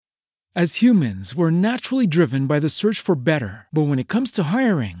As humans, we're naturally driven by the search for better. But when it comes to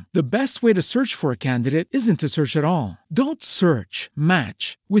hiring, the best way to search for a candidate isn't to search at all. Don't search,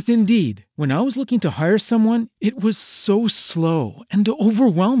 match with Indeed. When I was looking to hire someone, it was so slow and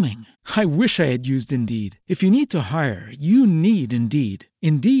overwhelming. I wish I had used Indeed. If you need to hire, you need Indeed.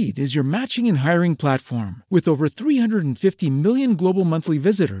 Indeed is your matching and hiring platform with over 350 million global monthly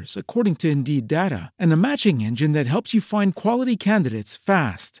visitors, according to Indeed data, and a matching engine that helps you find quality candidates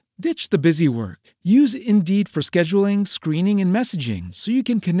fast. Ditch the busy work. Use Indeed for scheduling, screening, and messaging so you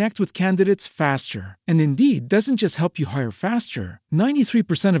can connect with candidates faster. And Indeed doesn't just help you hire faster.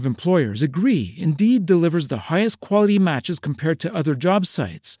 93% of employers agree Indeed delivers the highest quality matches compared to other job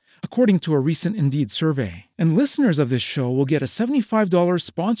sites, according to a recent Indeed survey. And listeners of this show will get a $75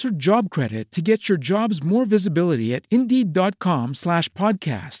 sponsored job credit to get your jobs more visibility at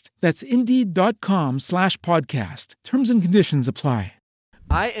Indeed.com/podcast. That's Indeed.com/podcast. Terms and conditions apply.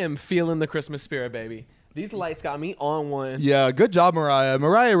 I am feeling the Christmas spirit, baby. These lights got me on one. Yeah, good job, Mariah.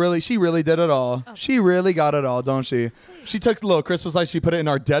 She really did it all. Oh. She really got it all, don't she? She took the little Christmas lights, she put it in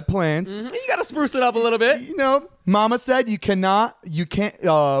our dead plants. Mm-hmm. You got to spruce it up a little bit. You know, Mama said you can't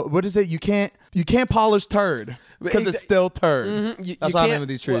polish turd because it's still turd. Mm-hmm. That's what happened with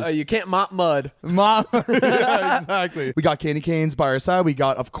these trees. You can't mop mud. Yeah, exactly. We got candy canes by our side. We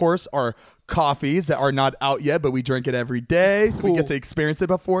got, of course, our coffees that are not out yet, but we drink it every day, so we get to experience it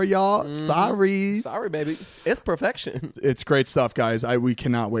before y'all. Sorry, baby. It's perfection. It's great stuff, guys. We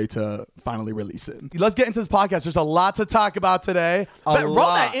cannot wait to finally release it. Let's get into this podcast. There's a lot to talk about today. Roll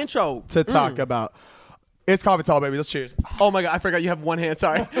that intro to talk about. It's coffee tall, baby. Let's cheers. Oh my God, I forgot you have one hand.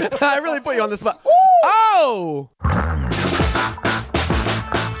 Sorry. I really put you on the spot. Woo! Oh!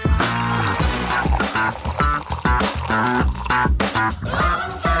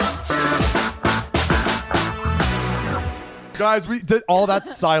 Guys, we did all that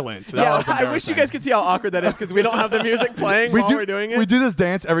silent. I wish you guys could see how awkward that is because we don't have the music playing while we're doing it. We do this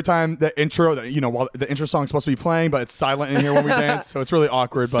dance every time the intro, while the intro song's supposed to be playing, but it's silent in here when we dance, so it's really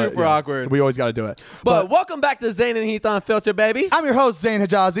awkward. Super awkward. We always got to do it. But welcome back to Zane and Heath Unfiltered, baby. I'm your host, Zane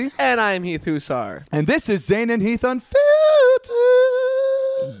Hijazi. And I am Heath Hussar. And this is Zane and Heath Unfiltered.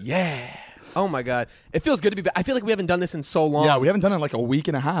 Yeah. Oh my God. It feels good to be back. I feel like we haven't done this in so long. Yeah, we haven't done it in like a week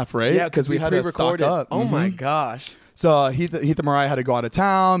and a half, right? Yeah, because we had to stock up. Oh my gosh. So Heath and Mariah had to go out of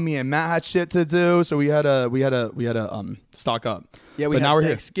town. Me and Matt had shit to do, so we had to stock up. Yeah, we had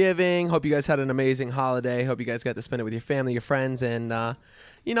Thanksgiving. Hope you guys had an amazing holiday. Hope you guys got to spend it with your family, your friends, and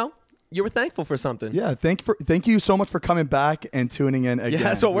you were thankful for something. Yeah, thank you so much for coming back and tuning in again. Yeah,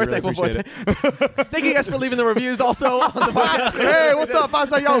 that's what we're thankful for. Thank you guys for leaving the reviews also on the podcast. Hey, what's up? I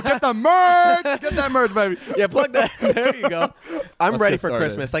say, yo, get the merch. Get that merch, baby. Yeah, plug that. There you go. I'm ready for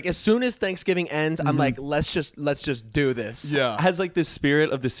Christmas. Like as soon as Thanksgiving ends, I'm like, let's just do this. Yeah. Has like the spirit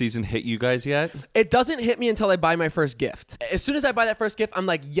of the season hit you guys yet? It doesn't hit me until I buy my first gift. As soon as I buy that first gift, I'm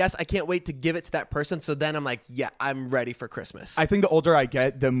like, yes, I can't wait to give it to that person. So then I'm like, yeah, I'm ready for Christmas. I think the older I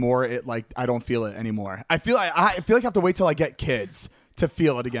get, the more I don't feel it anymore. I feel like I have to wait till I get kids to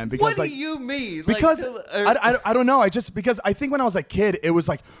feel it again. Because what do you mean? Because I don't know. Because I think when I was a kid, it was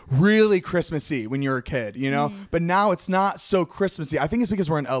like really Christmassy when you're a kid, you know. But now it's not so Christmassy. I think it's because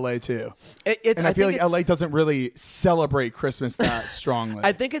we're in LA too, and I feel like LA doesn't really celebrate Christmas that strongly.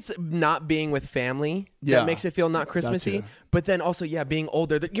 I think it's not being with family that makes it feel not Christmassy. But then also, being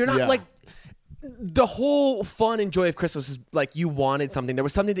older, you're not like. The whole fun and joy of Christmas is like you wanted something. There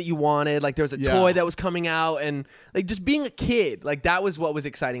was something that you wanted. Like there was a toy that was coming out, and like just being a kid, like that was what was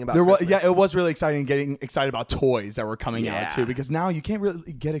exciting about Christmas. It was really exciting getting excited about toys that were coming out too. Because now you can't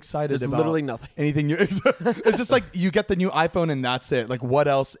really get excited about literally nothing. Anything new. It's just like you get the new iPhone and that's it. Like what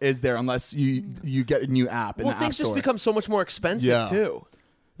else is there unless you get a new app? Well, things just become so much more expensive too.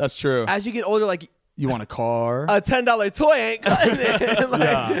 That's true. As you get older, like. You want a car? A $10 toy ain't cutting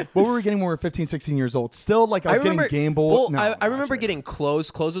it. What were we getting when we were 15, 16 years old? Still, like, I was getting Game Boy. Well, I remember getting clothes.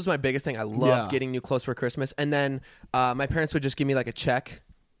 Clothes was my biggest thing. I loved getting new clothes for Christmas. And then my parents would just give me, like, a check.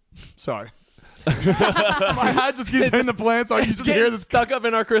 Sorry. My hat just keeps hitting the plant, so you just hear this stuck up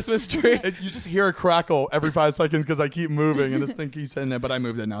in our Christmas tree. You just hear a crackle every 5 seconds because I keep moving and this thing keeps hitting it. But I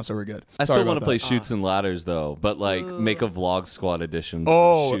moved it now, so we're good. I still want to play Shoots and Ladders though, but like make a Vlog Squad edition.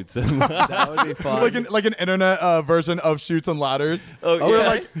 Oh, Shoots and Ladders. That would be fun. like an internet version of Shoots and Ladders. Oh, where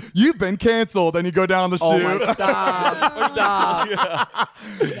like you've been canceled, and you go down the chute. My, stop.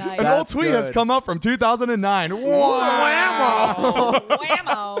 An old tweet has come up from 2009. Whammo.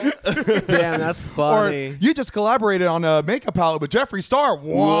 Damn, that's funny. Or you just collaborated on a makeup palette with Jeffree Star.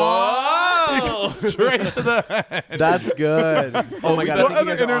 What? Straight to the head. That's good. Oh my god! I What think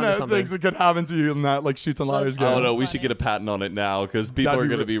you other guys are onto internet something. things that could happen to you in that like Shoots and Ladders game? I don't know. We should get a patent on it now because people That'd are be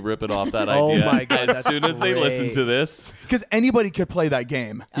going to be ripping off that Oh idea my God, as that's soon as they listen great. to this. Because anybody could play that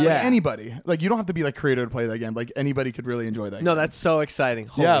game. Yeah. Like, anybody. Like you don't have to be like creative to play that game. Like anybody could really enjoy that. No, game. that's so exciting.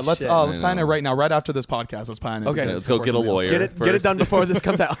 Holy let's shit. plan it right now. Right after this podcast, let's plan it. Okay. because Let's go get a unfortunately, lawyer. Get it done before this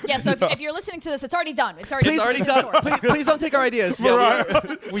comes out. Yeah, so if you're listening to this, it's already done. It's already, Please, it's in stores. please don't take our ideas.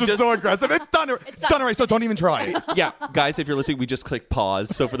 We just so aggressive. It's done. It's done done. already. So don't even try. Yeah, guys, if you're listening, we just clicked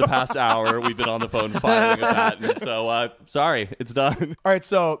pause. So for the past hour, we've been on the phone filing a patent. So sorry, it's done. All right,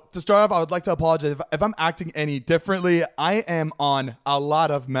 so to start off, I would like to apologize if I'm acting any differently. I am on a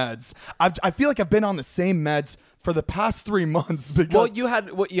lot of meds. I feel like I've been on the same meds for the past 3 months because Well, you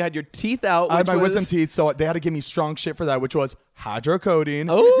had your teeth out. I had my which was- wisdom teeth, so they had to give me strong shit for that, which was hydrocodone.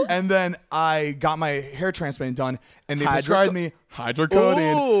 Oh. And then I got my hair transplant done, and they Hydroco- prescribed me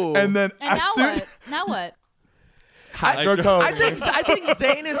hydrocodone. Ooh. And then And now what? Now what? hydrocodone. I think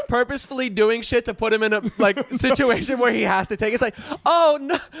Zane is purposefully doing shit to put him in a situation where he has to take. It's like, oh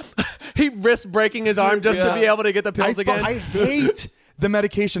no, he risks breaking his arm just to be able to get the pills again. I hate the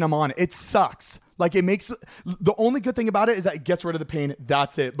medication I'm on. It sucks. Like it makes the only good thing about it is that it gets rid of the pain.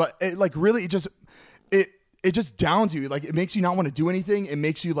 That's it. But it like really it just downs you. Like it makes you not want to do anything. It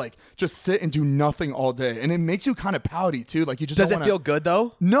makes you like just sit and do nothing all day, and it makes you kind of pouty too. Like you just Does don't it wanna, feel good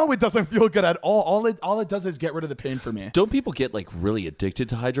though? No, it doesn't feel good at all. All it does is get rid of the pain for me. Don't people get like really addicted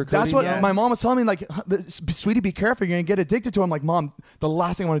to hydrocodone? That's what Yes. my mom was telling me. Like, sweetie, be careful. You're gonna get addicted to it. I'm like, Mom, the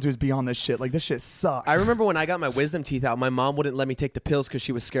last thing I want to do is be on this shit. Like this shit sucks. I remember when I got my wisdom teeth out, my mom wouldn't let me take the pills because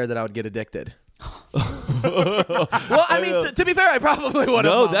she was scared that I would get addicted. Well, I mean, to be fair, I probably would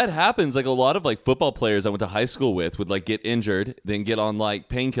have. No, Mom. that happens. Like a lot of like football players I went to high school with would like get injured, then get on like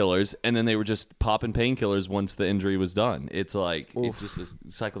painkillers, and then they were just popping painkillers once the injury was done. It's like it's just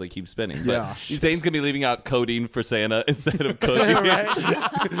a cycle they keep spinning. Yeah. But Zane's gonna be leaving out codeine for Santa instead of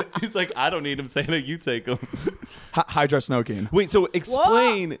cooking. He's like, I don't need him, Santa. You take them. Hydrosnoking. Wait, so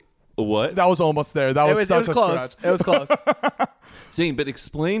explain what? That was almost there. That was such a close. stretch. It was close. Zane, but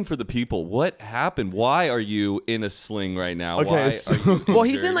explain for the people what happened. Why are you in a sling right now? Okay, Why so- are you Well,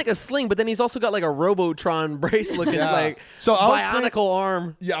 he's in injured? like a sling, but then he's also got like a Robotron brace looking Yeah. like So I'll explain- bionicle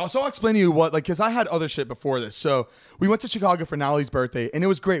arm. Yeah, so I'll explain to you what, like, because I had other shit before this. So we went to Chicago for Natalie's birthday, and it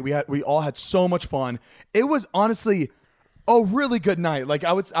was great. We all had so much fun. It was honestly a really good night. Like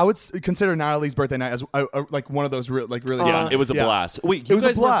I would consider Natalie's birthday night as like one of those really. Yeah, it was a blast. Wait, you was a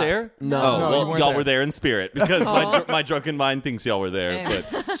guys weren't blast. there? No. Oh, No, you well, weren't y'all there. were there in spirit because my drunken mind thinks y'all were there.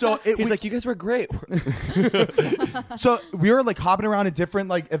 But So He's like, you guys were great. So we were like hopping around at different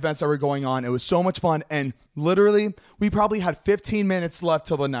like events that were going on. It was so much fun, and literally we probably had 15 minutes left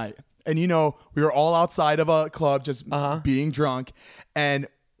till the night. And we were all outside of a club just being drunk, and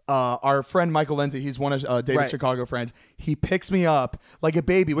our friend Michael Lindsay, he's one of David's Right. Chicago friends. He picks me up like a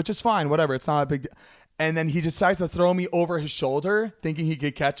baby, which is fine, whatever. It's not a big deal. And then he decides to throw me over his shoulder, thinking he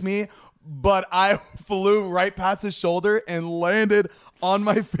could catch me. But I flew right past his shoulder and landed on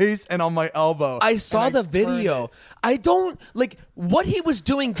my face and on my elbow. I saw And the turned video. it. I don't like what he was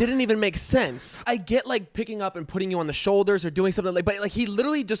doing. Didn't even make sense. I get like picking up and putting you on the shoulders or doing something like, but like he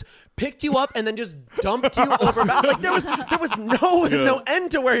literally just picked you up and then just dumped you over. Like there was no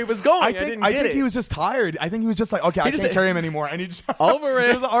end to where he was going. I didn't get think it. he was just tired. I think he was just like, okay, I just- can't carry him anymore. And he just Over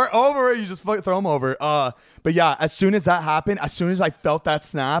it. Or over it. You just throw him over. But yeah, as soon as that happened, as soon as I felt that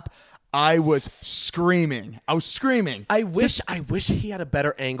snap, I was screaming. I wish he had a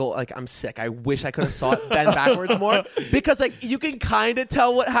better angle. Like I'm sick. I wish I could have saw it bend backwards more because like you can kind of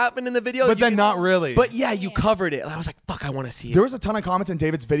tell what happened in the video, But You then can- not really. But yeah, you covered it. And I was like, fuck, I want to see it. There was a ton of comments in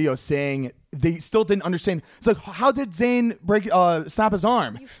David's video saying they still didn't understand. It's like, how did Zayn snap his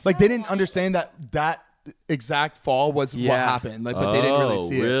arm? Like they didn't understand that exact fall was what Yeah. happened. Like, but they didn't really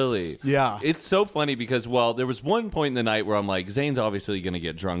see it. Really? Yeah. It's so funny because, well, there was one point in the night where I'm like, Zane's obviously going to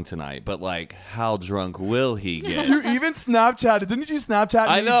get drunk tonight, but like, how drunk will he get? You even Snapchatted. Didn't you Snapchat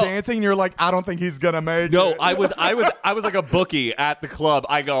I me know. dancing? And you're like, I don't think he's gonna make No, it. I was like a bookie at the club.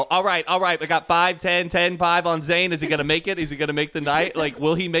 I go, all right. I got 5, 10, 10, 5 on Zane. Is he gonna make it? Is he gonna make the night? Like,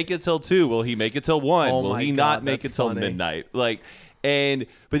 will he make it till 2? Will he make it till 1? Oh will my he God, not make it that's till funny. midnight? Like,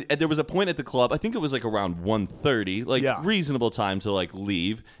 but there was a point at the club. I think it was like around 1:30, like Yeah. reasonable time to like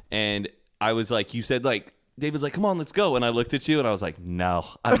leave. And I was like, you said like. David's like, come on, let's go. And I looked at you and I was like, no,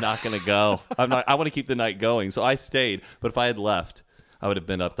 I'm not going to go. I want to keep the night going. So I stayed. But if I had left, I would have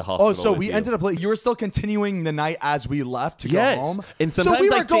been up the hospital. Oh, so we ended up. You were still continuing the night as we left to go home. And so we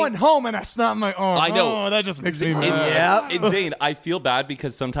were going home, and I snapped my arm. I know. Oh, that just makes me mad. Yeah. Zane, I feel bad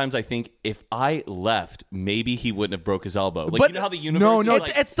because sometimes I think if I left, maybe he wouldn't have broke his elbow. Like, but you know how the universe no,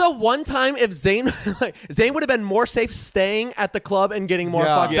 it's the one time if Zane Zane would have been more safe staying at the club and getting more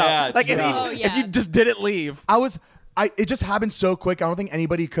fucked up. Like if you just didn't leave. It just happened so quick. I don't think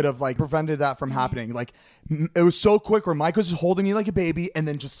anybody could have like prevented that from happening. Like it was so quick where Mike was just holding me like a baby and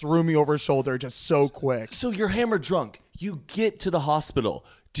then just threw me over his shoulder just so quick. So you're hammered drunk. You get to the hospital.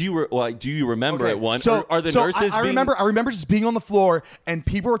 Do you remember it one? So are the nurses? I remember just being on the floor and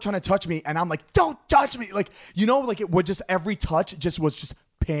people were trying to touch me and I'm like, don't touch me. Like, you know, like it would just every touch was just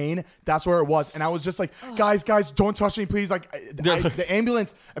pain. That's where it was. And I was just like, guys, don't touch me, please. Like apparently the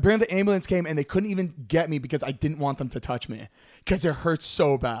ambulance came and they couldn't even get me because I didn't want them to touch me because it hurts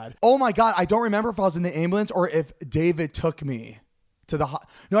so bad. Oh my God. I don't remember if I was in the ambulance or if David took me to the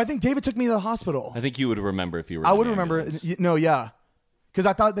No, I think David took me to the hospital. I think you would remember if you were. I would remember. No, yeah. Because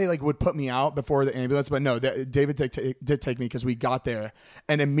I thought they like would put me out before the ambulance, but no, David did take me because we got there,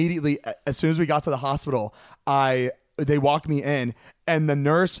 and immediately as soon as we got to the hospital, they walked me in, and the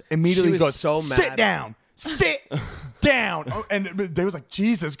nurse immediately goes, so mad. "Sit down, sit down," and they was like,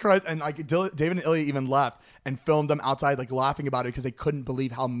 "Jesus Christ!" And like David and Ilya even left and filmed them outside, like laughing about it because they couldn't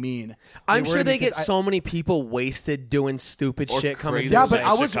believe how mean. I'm sure they get so many people wasted doing stupid shit coming. Yeah, but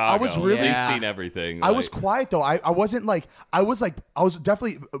I was really they've seen everything. I was quiet though. I wasn't like I was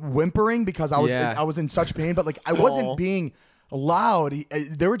definitely whimpering because I was in such pain, but like I wasn't being loud.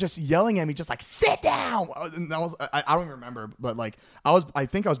 They were just yelling at me, just like sit down. And I don't even remember, but like I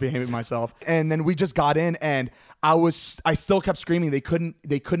think I was behaving myself. And then we just got in, and I still kept screaming. They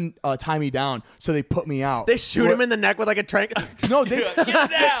couldn't tie me down, so they put me out. They shoot him in the neck with like a trank. No, they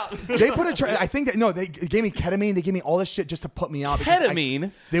get down. They put I think they gave me ketamine. They gave me all this shit just to put me out.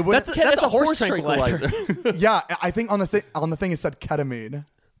 Ketamine. That's a horse tranquilizer. Yeah, I think on the thing it said ketamine.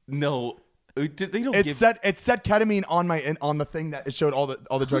 No. They don't it said ketamine on the thing that it showed all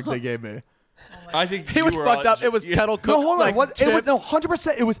the drugs they gave me. I think he was fucked up. It was kettle cooked. No, hold on. It was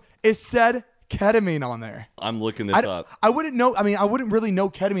 100%. It said ketamine on there. I'm looking this up. I wouldn't know. I mean, I wouldn't really know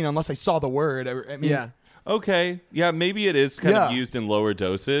ketamine unless I saw the word. I mean, yeah. Okay. Yeah, maybe it is kind of used in lower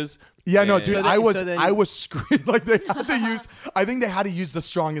doses. Yeah, no, dude, I was screaming like they had to use. I think they had to use the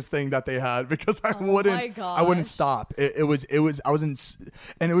strongest thing that they had because I wouldn't stop. It was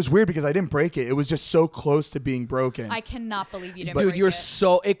and it was weird because I didn't break it. It was just so close to being broken. I cannot believe you didn't. Dude, break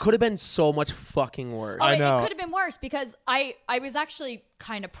it. It could have been so much fucking worse. I know. It could have been worse because I was actually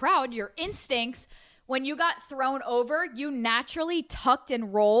kind of proud. Your instincts. When you got thrown over, you naturally tucked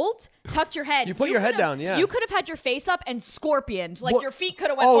your head. You put your head down, yeah. You could have had your face up and scorpioned. Like your feet could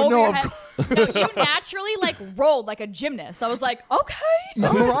have went over your head. No, you naturally like rolled like a gymnast. I was like, okay.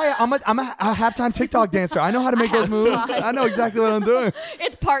 Mariah, I'm a halftime TikTok dancer. I know how to make those moves. I know exactly what I'm doing.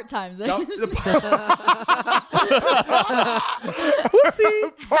 It's part-time, Zane.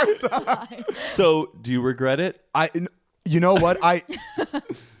 Whoopsie. Part-time. So, do you regret it? You know what?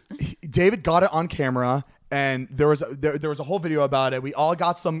 David got it on camera, and there was a whole video about it. We all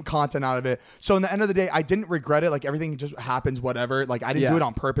got some content out of it. So in the end of the day, I didn't regret it. Like everything just happens, whatever. Like I didn't do it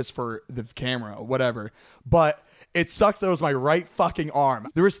on purpose for the camera, whatever. But it sucks that it was my right fucking arm.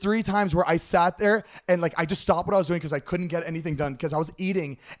 There was 3 times where I sat there and like I just stopped what I was doing because I couldn't get anything done because I was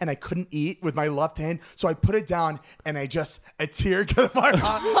eating and I couldn't eat with my left hand. So I put it down and a tear came out my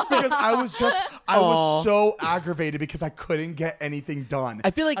eye because I was so aggravated because I couldn't get anything done.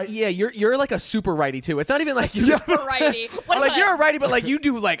 I feel like you're like a super righty too. It's not even like super righty. Like you're a righty, but like you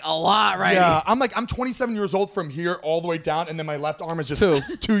do like a lot righty. Yeah, I'm 27 years old from here all the way down, and then my left arm is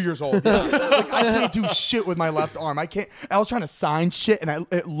just 2 years old. Yeah. Like I can't do shit with my left arm. I was trying to sign shit, and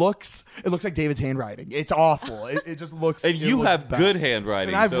it looks like David's handwriting. It's awful. It just looks. And you have bad. Good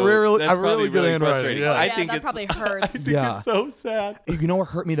handwriting. And I've really good handwriting. Yeah. I think that probably hurts. I think it's so sad. You know what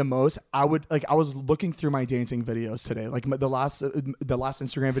hurt me the most? I was looking through my dancing videos today, like the last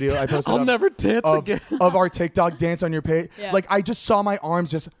Instagram video I posted. I'll never dance again. Of our TikTok dance on your page. Yeah. Like I just saw my arms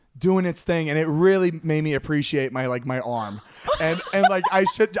just doing its thing, and it really made me appreciate my arm, and like I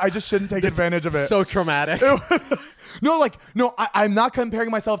just shouldn't take advantage of it. So traumatic. I'm not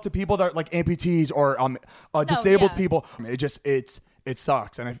comparing myself to people that are like amputees or disabled people. It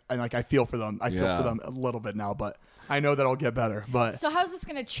sucks, and I feel for them. I feel for them a little bit now, but I know that I'll get better. But so how's this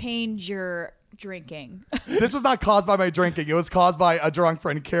going to change your drinking? This was not caused by my drinking. It was caused by a drunk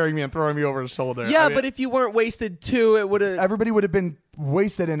friend carrying me and throwing me over his shoulder. Yeah, but if you weren't wasted too, it would have. Everybody would have been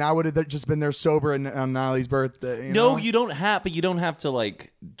wasted, and I would have just been there sober on Natalie's birthday. You don't have to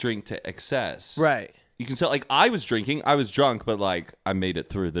like drink to excess, right? You can tell, like, I was drinking, I was drunk, but like I made it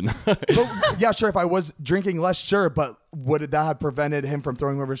through the night. But, yeah, sure. If I was drinking less, sure, but would that have prevented him from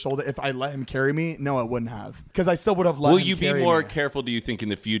throwing over his shoulder if I let him carry me? No, it wouldn't have, because I still would have let. Will him you be carry more me. careful? Do you think in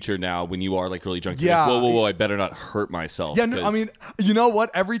the future now when you are like really drunk? Yeah. Like, whoa! I better not hurt myself. Yeah, no, I mean, you know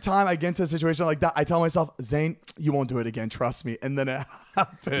what? Every time I get into a situation like that, I tell myself, Zane, you won't do it again. Trust me. And then it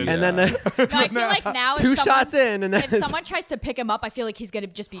happens. And then No, I feel like now two if someone, shots in, and then if someone tries to pick him up, I feel like he's gonna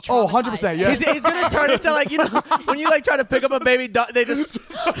just be Oh, traumatized. 100%, yeah. he's gonna turn into like, you know, when you like try to pick up a baby duck, they just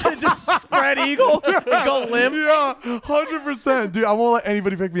spread eagle and go limp. Yeah, 100%. Dude, I won't let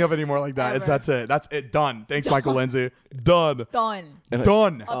anybody pick me up anymore like that. Ever. That's it. That's it. Done. Thanks, Michael Lindsay. Done. Done.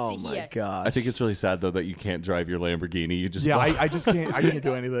 Done. Up Oh to my here. god! I think it's really sad though that you can't drive your Lamborghini. You just Yeah, I just can't. I can't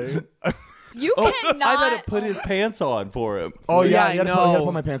do anything. You cannot. I had to put his pants on for him. Oh Yeah, yeah, you I gotta know.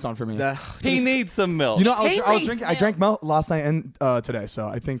 put my pants on for me. He needs some milk. You know, I was Haley. drinking. I drank milk last night and today, so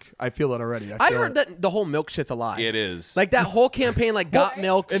I think I feel it already. I feel heard it. that the whole milk shit's a lie. It is. Like that whole campaign, like got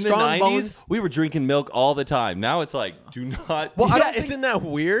milk, in the strong 90s, bones. we were drinking milk all the time. Now it's like, do not. Well, I Yeah, don't think- isn't that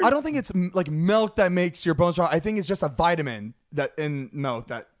weird? I don't think it's like milk that makes your bones strong. I think it's just a vitamin that in milk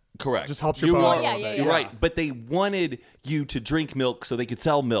that Correct. just helps your You bones. are- a little yeah, bit. yeah. Right, but they wanted you to drink milk so they could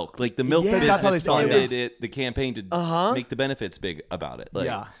sell milk. Like the milk Yeah, that's how they business sell it. funded it, the campaign to make the benefits big about it. Like,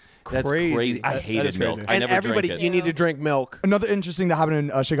 Yeah. that's Crazy. crazy. I That hated is milk. crazy. I and never everybody, drank it. you need to drink milk. Another interesting that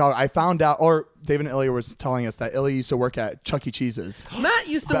happened in Chicago, I found out, or David and Ilya was telling us that Ilya used to work at Chuck E. Cheese's. Matt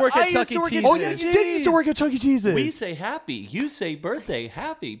used to work at Chuck E. Cheese. Oh, yeah, you did used to work at Chuck E. Cheese's. We say happy. You say birthday.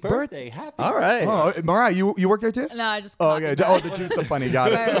 Happy birthday. Happy. All right. Oh, Mariah, you work there too? No, I just. Oh, okay. Oh, the juice, the funny.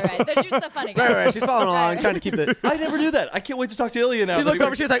 Got it. Right. The juice, the funny guy. Right. She's following along, trying to keep the. I never do that. I can't wait to talk to Ilya now. She looked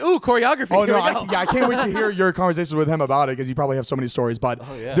over. She was like, "Ooh, choreography." Oh Here no! we go. I can't wait to hear your conversations with him about it because you probably have so many stories. But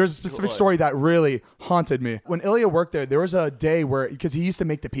yeah. there's a specific story that really haunted me. When Ilya worked there was a day where because he used to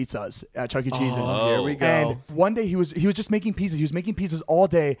make the pizzas at Chuck E. Cheese's. Here we go. And one day he was just making pizzas. He was making pizzas all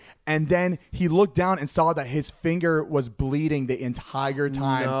day, and then he looked down and saw that his finger was bleeding the entire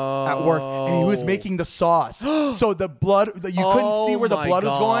time at work, and he was making the sauce. So the blood, you couldn't see where the my blood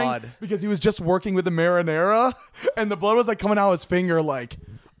was going God. because he was just working with the marinara, and the blood was like coming out of his finger like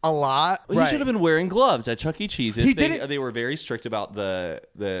a lot. Well, he should have been wearing gloves at Chuck E. Cheese's. He they, didn't- they were very strict about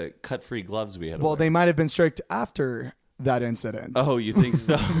the cut-free gloves we had. to Well, wear. they might have been strict after that incident. Oh, you think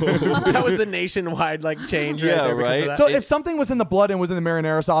so? That was the nationwide like change. Yeah, right there because right? of that. So if something was in the blood and was in the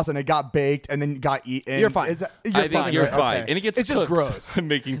marinara sauce and it got baked and then got eaten, You're fine. You're I think fine. you're right? fine. Okay. And it gets it's just cooked. gross. I'm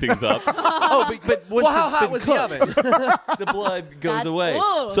making things up. but once well, how it's hot been was cooked, the oven? the blood goes That's- away.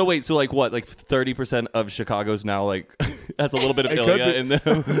 ooh. So wait, so like what? Like 30% of Chicago's now like has a little bit of could Ilya be. in them.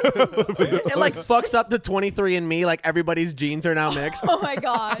 It like fucks up the 23andMe. Like everybody's genes are now mixed. Oh my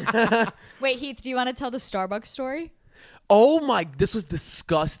god. Wait, Heath, do you want to tell the Starbucks story? Oh my! This was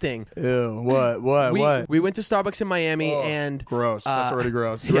disgusting. Ew. What? We went to Starbucks in Miami and Gross. That's already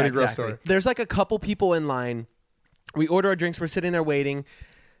gross. yeah, Already gross exactly. story. There's like a couple people in line. We order our drinks. We're sitting there waiting.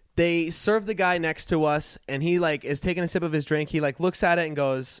 They serve the guy next to us, and he like is taking a sip of his drink. He like looks at it and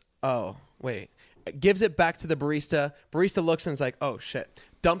goes, "Oh, wait." Gives it back to the barista. Barista looks and is like, "Oh shit."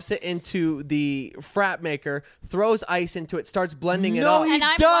 Dumps it into the frat maker, throws ice into it, starts blending it No, up. he And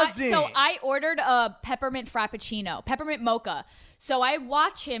doesn't. so I ordered a peppermint frappuccino, peppermint mocha. So I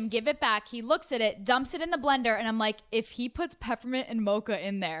watch him give it back. He looks at it, dumps it in the blender, and I'm like, if he puts peppermint and mocha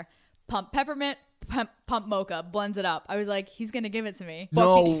in there, pump peppermint, pump mocha, blends it up. I was like, he's gonna give it to me.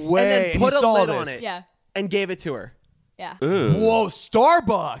 No And way. then put He a saw lid this. on it. Yeah, And gave it to her. yeah. Whoa,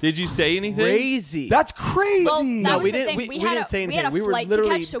 Starbucks. Did you say anything? Crazy. That's crazy. Well, that No, was we the didn't- thing. we had didn't say We had a anything. We were flight to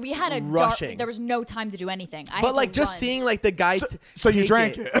literally catch, so we had a rushing. there was no time to do anything. I had But to like just run. seeing like the guy. So you take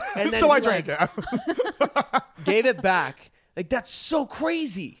drank it. and then So he, I drank like, it. Gave it back. Like that's so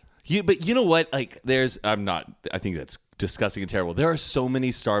crazy. But you know what? Like, I think that's disgusting and terrible. There are so many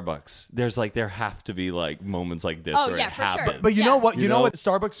Starbucks. There have to be like moments like this Oh, where yeah, it for sure. happens. But you Yeah. know what? You You know know? what?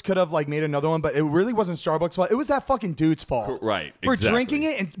 Starbucks could have like made another one, but it really wasn't Starbucks' fault. It was that fucking dude's fault. Right, For exactly. drinking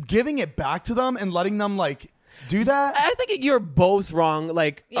it and giving it back to them and letting them like do that. I think you're both wrong.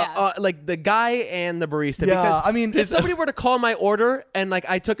 Like, Yeah. like the guy and the barista. Yeah, because I mean, if it's- somebody were to call my order and like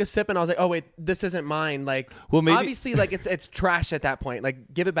I took a sip and I was like, oh wait, this isn't mine. Like, Well, maybe- obviously, like it's trash at that point.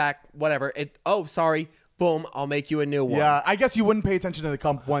 Like, give it back, whatever. Oh, sorry. Boom, I'll make you a new one. Yeah, I guess you wouldn't pay attention to the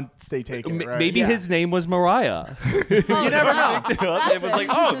cup once they take it, right? Maybe Yeah. his name was Mariah. you never know. It was like,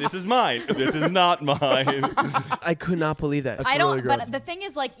 oh, this is mine. This is not mine. I could not believe that. I don't. really gross. But the thing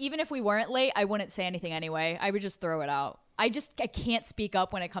is, like, even if we weren't late, I wouldn't say anything anyway. I would just throw it out. I can't speak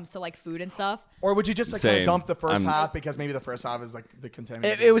up when it comes to like food and stuff. Or would you just like kind of dump the first half because maybe the first half is like the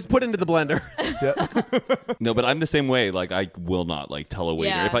contaminant? It was put into the blender. No, but I'm the same way. Like I will not like tell a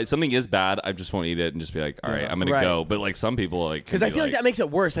waiter if something is bad. I just won't eat it and just be like, all right, I'm gonna go. But like some people like because I feel like that makes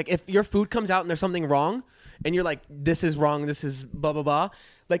it worse. Like if your food comes out and there's something wrong, and you're like, this is wrong, this is blah blah blah.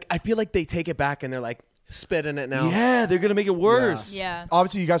 Like I feel like they take it back and they're like, spit in it now. Yeah, they're gonna make it worse. Yeah.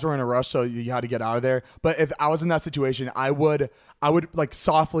 Obviously, you guys were in a rush, so you had to get out of there. But if I was in that situation, I would like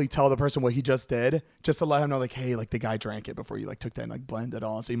softly tell the person what he just did, just to let him know, like, hey, like the guy drank it before you like took that and like blend it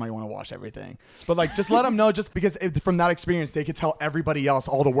all, so you might want to wash everything. But like, just let him know, just because from that experience, they could tell everybody else,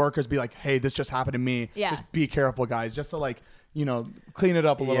 all the workers, be like, hey, this just happened to me. Yeah. Just be careful, guys. Just to like, you know, clean it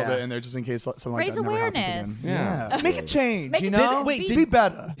up a little bit in there, just in case something like Raise that never happens awareness. again. Yeah, make a change. Make You a know, change. be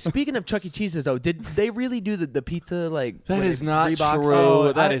better. Speaking of Chuck E. Cheese's, though, did they really do the pizza like That is not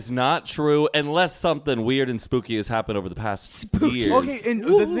true. That is not true unless something weird and spooky has happened over the past years. Okay, and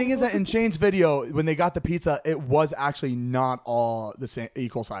the thing is that in Shane's video, when they got the pizza, it was actually not all the same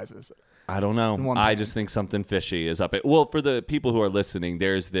equal sizes. I don't know. I just think something fishy is up. Well, for the people who are listening,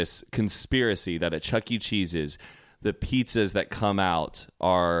 there's this conspiracy that at Chuck E. Cheese's, the pizzas that come out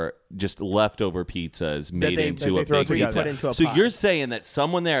are just leftover pizzas made into a big pizza. So you're saying that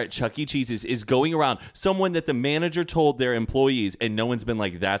someone there at Chuck E. Cheese's is going around, someone that the manager told their employees, and no one's been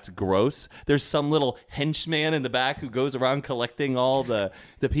like, that's gross. There's some little henchman in the back who goes around collecting all the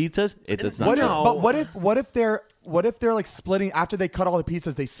pizzas. It does not. But what if they're like splitting after they cut all the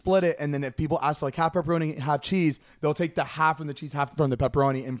pizzas, they split it, and then if people ask for like half pepperoni, half cheese, they'll take the half from the cheese, half from the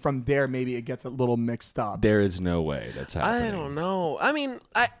pepperoni, and from there maybe it gets a little mixed up. There is no way that's happening. I don't know. I mean,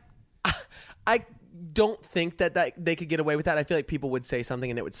 I don't think that they could get away with that. I feel like people would say something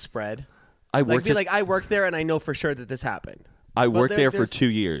and it would spread. I worked there and I know for sure that this happened. I worked there for 2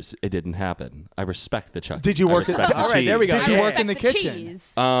 years. It didn't happen. I respect the Chuck. Did you work? All right, there we go. Did you work in the kitchen?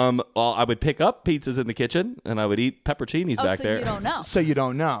 Well, I would pick up pizzas in the kitchen and I would eat pepperoncinis back there. You don't know. So you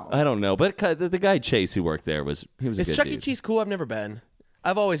don't know. I don't know, but the guy Chase who worked there was a good dude. Is Chuck E. Cheese cool? I've never been.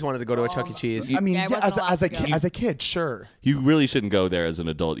 I've always wanted to go to a Chuck E. Cheese. I mean, as a kid, sure. You really shouldn't go there as an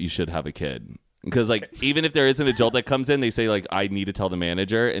adult. You should have a kid. Because, like, even if there is an adult that comes in, they say, like, I need to tell the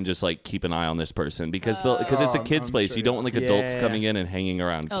manager and just, like, keep an eye on this person. Because it's a kid's place. You don't want, like, adults coming in and hanging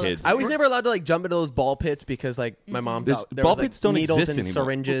around kids. I was never allowed to, like, jump into those ball pits because, like, my mom thought there ball was, like, pits don't needles exist and anymore.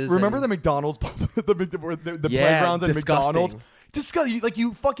 syringes. Remember the McDonald's, the playgrounds at McDonald's? Disgusting. Like,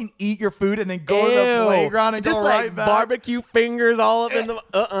 you fucking eat your food and then go to the playground and just go like right back. barbecue fingers all up in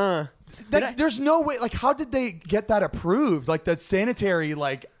the... There's no way. Like, how did they get that approved? Like, the sanitary,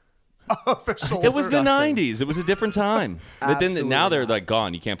 like... officials. It was the 90s. It was a different time. But then now they're like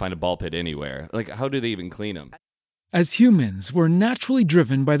gone. You can't find a ball pit anywhere. Like, how do they even clean them? As humans, we're naturally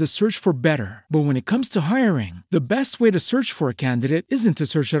driven by the search for better. But when it comes to hiring, the best way to search for a candidate isn't to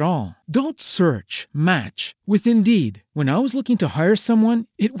search at all. Don't search, match with Indeed. When I was looking to hire someone,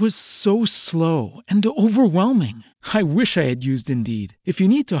 it was so slow and overwhelming. I wish I had used Indeed. If you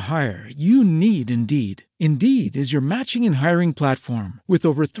need to hire, you need Indeed. Indeed is your matching and hiring platform with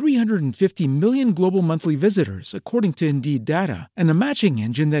over 350 million global monthly visitors, according to Indeed data, and a matching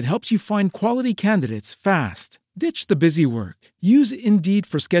engine that helps you find quality candidates fast. Ditch the busy work. Use Indeed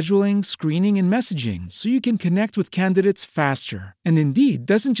for scheduling, screening, and messaging so you can connect with candidates faster. And Indeed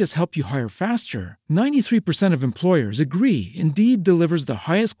doesn't just help you hire faster. 93% of employers agree Indeed delivers the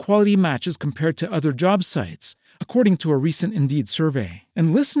highest quality matches compared to other job sites, according to a recent Indeed survey.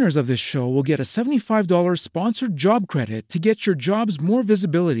 And listeners of this show will get a $75 sponsored job credit to get your jobs more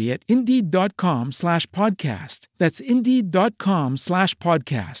visibility at Indeed.com/podcast. That's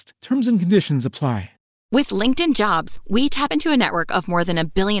Indeed.com/podcast. Terms and conditions apply. With LinkedIn Jobs, we tap into a network of more than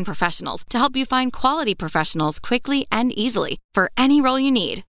 1 billion professionals to help you find quality professionals quickly and easily for any role you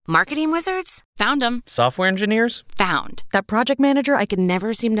need. Marketing wizards? Found them. Software engineers? Found. That project manager I could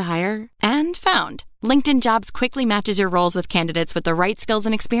never seem to hire? And found. LinkedIn Jobs quickly matches your roles with candidates with the right skills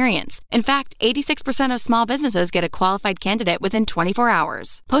and experience. In fact, 86% of small businesses get a qualified candidate within 24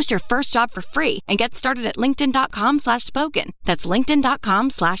 hours. Post your first job for free and get started at linkedin.com/spoken. That's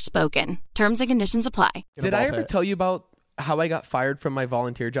linkedin.com/spoken. Terms and conditions apply. Did I ever tell you about how I got fired from my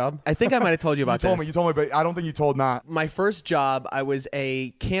volunteer job? I think I might have told you about You told me, but I don't think you told Matt. My first job, I was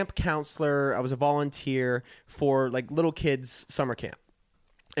a camp counselor. I was a volunteer for like little kids summer camp.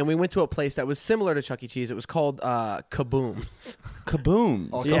 And we went to a place that was similar to Chuck E. Cheese. It was called Kaboom's. Kaboom.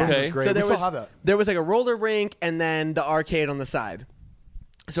 Oh, yeah. Kaboom's is great. So there was like a roller rink and then the arcade on the side.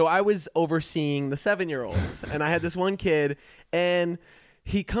 So I was overseeing the 7-year-olds. And I had this one kid, and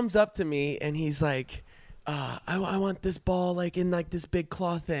he comes up to me, and he's like, I want this ball like in like this big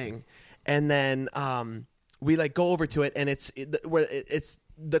claw thing. And then we like go over to it, and it's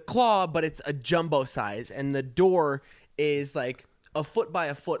the claw, but it's a jumbo size, and the door is like a foot by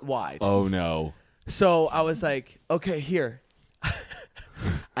a foot wide. Oh no. So I was like, okay, here.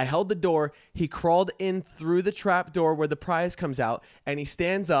 I held the door. He crawled in through the trap door where the prize comes out, and he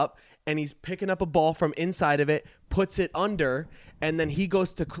stands up and he's picking up a ball from inside of it, puts it under, and then he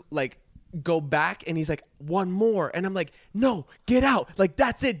goes to like go back, and he's like, one more, and I'm like, no, get out, like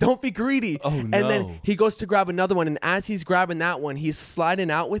that's it, don't be greedy. Oh no. And then he goes to grab another one, and as he's grabbing that one, he's sliding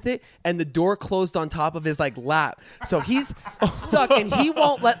out with it, and the door closed on top of his like lap, so he's stuck, and he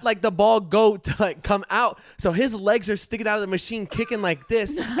won't let like the ball go to like come out, so his legs are sticking out of the machine kicking like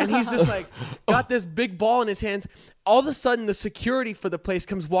this, and he's just like got this big ball in his hands. All of a sudden, the security for the place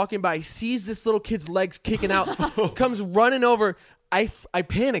comes walking by, sees this little kid's legs kicking out, comes running over. I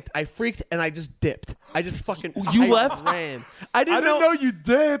panicked, I freaked, and I just dipped. I just fucking left? Ran. I didn't know you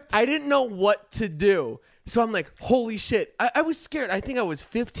dipped. I didn't know what to do. So I'm like, holy shit. I was scared. I think I was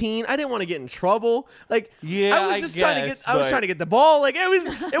 15. I didn't want to get in trouble. Like, yeah, I was just trying to get the ball. Like,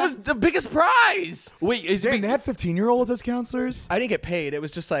 it was the biggest prize. Wait, they had 15-year-olds as counselors? I didn't get paid. It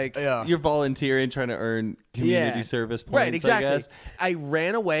was just like, you're volunteering, trying to earn community service points. Right, exactly. I guess. I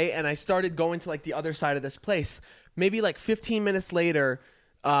ran away, and I started going to like the other side of this place. Maybe like 15 minutes later,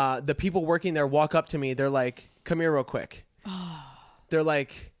 the people working there walk up to me. They're like, come here real quick. They're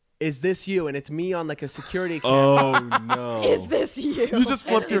like, is this you? And it's me on like a security camera. Oh no. Is this you? You just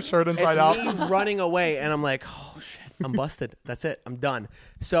flipped your shirt inside out. It's me running away, and I'm like, oh shit, I'm busted. That's it. I'm done.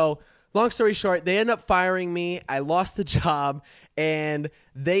 So long story short, they end up firing me. I lost the job, and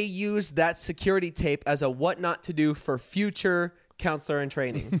they used that security tape as a what not to do for future counselor in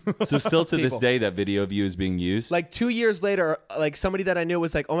training. So still to this day, that video of you is being used? Like 2 years later, like somebody that I knew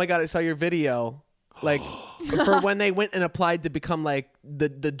was like, oh my God, I saw your video. Like for when they went and applied to become like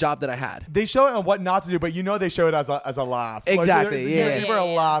the job that I had. They show it on what not to do, but they show it as a laugh. Exactly. Like, people are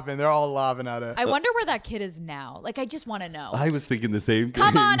laughing. They're all laughing at it. I wonder where that kid is now. Like, I just want to know. I was thinking the same thing.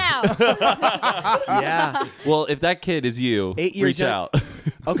 Come on out. Yeah. Well, if that kid is you, 8 years reach out.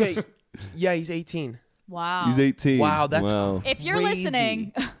 Okay. Yeah, he's 18. Wow. He's 18. Wow, that's If you're crazy.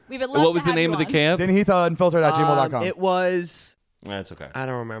 listening, we would love What to was the have name you of the on. camp? ZenHeath@unfiltered@gmail.com. It was. That's okay. I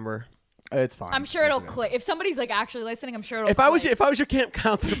don't remember. It's fine. I'm sure it'll click. If somebody's like actually listening, I'm sure it'll If click. I was your camp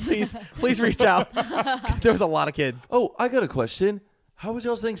counselor, please reach out. There was a lot of kids. Oh, I got a question. How was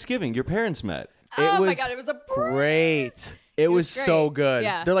y'all's Thanksgiving? Your parents met. Oh my God, it was a great. It was so great. good.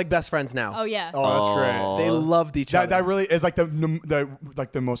 Yeah. They're like best friends now. Oh yeah. Oh, that's great. They loved each other. That really is like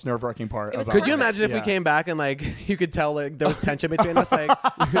the most nerve-wracking part. was Could you imagine if we came back and like you could tell like there was tension between us? Like,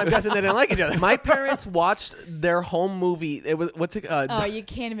 so I'm guessing they didn't like each other. My parents watched their home movie. It was Oh, you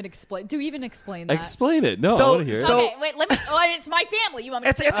can't even explain. Do you even explain that? Explain it. No, So- I want to hear it. so- Okay, wait. Let me. Oh, it's my family. You want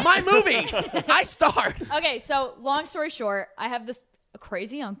me? To It's my movie. I starred. Okay, so long story short, I have this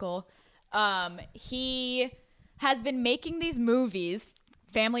crazy uncle. He has been making these movies,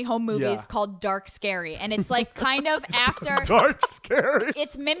 family home movies called Dark Scary, and it's like kind of after Dark Scary.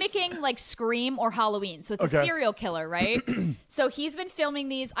 It's mimicking like Scream or Halloween, so it's a serial killer, right? So he's been filming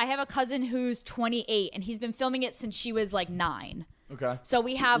these. I have a cousin who's 28, and he's been filming it since she was like 9. Okay. So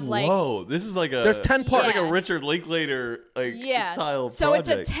we have like Whoa, this is like a. There's 10 parts. It's like Yeah. a Richard Linklater style So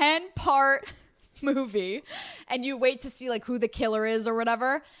project. it's a 10-part movie, and you wait to see like who the killer is or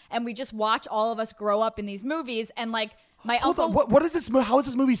whatever, and we just watch all of us grow up in these movies, and like my Hold uncle. on. What is this? How is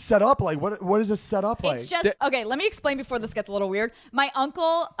this movie set up? Like, what is this set up like? It's just okay. Let me explain before this gets a little weird. My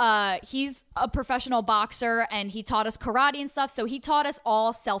uncle, he's a professional boxer, and he taught us karate and stuff. So he taught us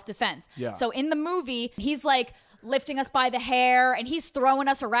all self-defense. Yeah. So in the movie, he's like lifting us by the hair, and he's throwing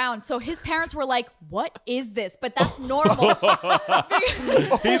us around. So his parents were like, "What is this?" But that's normal.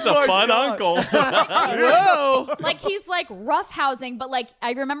 He's a fun uncle. Whoa. Like he's like roughhousing, but like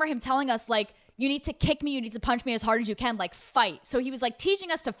I remember him telling us like, you need to kick me, you need to punch me as hard as you can, like fight. So he was like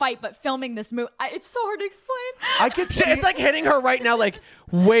teaching us to fight, but filming this movie, it's so hard to explain. I could see. It's like hitting her right now. Like,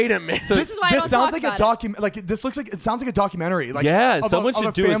 wait a minute. This is why I this don't sounds talk like about a document. Like this looks like it sounds like a documentary. Like Yeah, of someone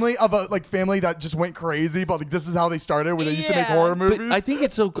should do a family of a family that just went crazy, but like this is how they started, where they used to make Yeah. horror But movies. I think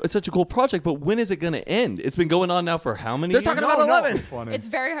it's such a cool project. But when is it going to end? It's been going on now for how many They're years? talking about 11. Funny. It's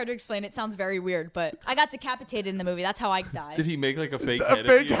very hard to explain. It sounds very weird, but I got decapitated in the movie. That's how I died. Did he make like a fake A head?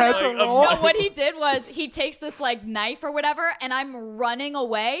 fake head to roll? No, what he did was he takes this like knife or whatever, and I'm running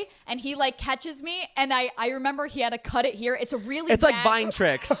away, and he like catches me, and I remember he had to cut it here. It's like Vine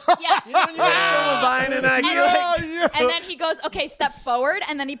tricks. Yeah. You know when you film a Vine and then he goes, okay, step forward,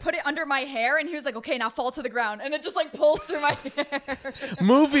 and then he put it under my hair, and he was like, okay, now fall to the ground, and it just like pulls through my hair.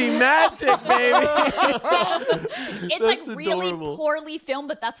 Movie magic, baby. It's like really poorly filmed,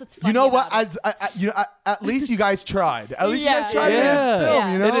 but that's what's funny. You know what? About At least you guys tried. At least you guys tried.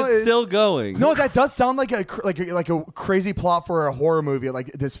 Yeah. You know? And it's still going. No, that does sound like a crazy plot for a horror movie. Like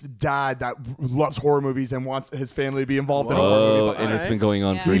this dad that loves horror movies and wants his family to be involved in a horror movie. And it's been going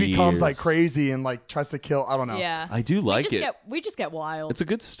on for he years. becomes like crazy and like tries to kill. I don't know. Yeah. I do like it. We just get wild. It's a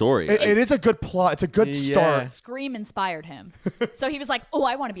good story. It is a good plot. It's a good start. Scream inspired him. So he was like, oh,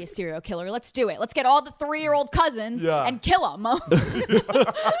 I want to be a serial killer. Let's do it. Let's get all the 3-year-old cousins and kill them.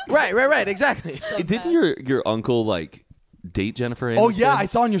 Right. Exactly. Didn't your uncle like date Jennifer Aniston? Oh yeah, I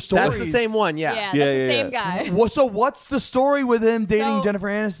saw in your stories. That's the same one. Yeah. That's the same guy. Well, so what's the story with him dating So, Jennifer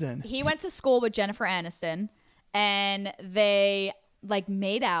Aniston? He went to school with Jennifer Aniston, and they like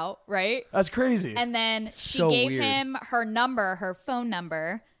made out, right? That's crazy. And then she So gave weird. him her phone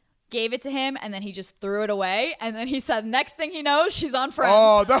number, gave it to him, and then he just threw it away. And then he said, next thing he knows, she's on Friends.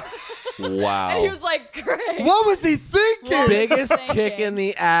 Oh, Wow. And he was like, great. what was he thinking? Biggest kick in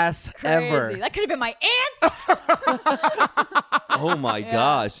the ass Crazy. ever. That could have been my aunt. Oh my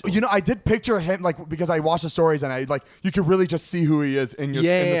gosh. You know, I did picture him like because I watched the stories and I like you could really just see who he is in in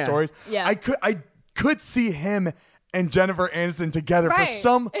the stories. Yeah. I could see him and Jennifer Aniston together for Right.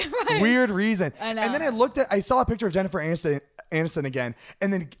 some weird reason. I know. And then I saw a picture of Jennifer Aniston again,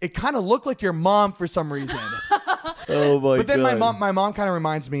 and then it kind of looked like your mom for some reason. Oh my god. But then my mom kind of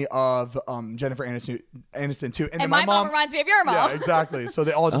reminds me of Jennifer Aniston too. And my mom reminds me of your mom. Yeah, exactly. So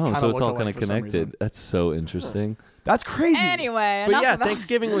they all just kind of so look it's all alike kind of for some reason. connected. That's so interesting. That's crazy. Anyway, But enough yeah, about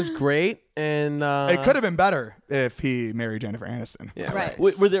Thanksgiving was great, and It could have been better if he married Jennifer Aniston. Yeah. Right.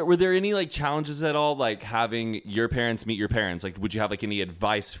 Were there any like challenges at all, like having your parents meet your parents? Like, would you have like any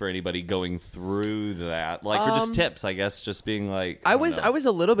advice for anybody going through that, like, or just tips? I guess just being like, I was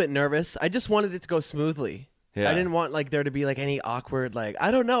a little bit nervous. I just wanted it to go smoothly. Yeah. I didn't want like there to be like any awkward like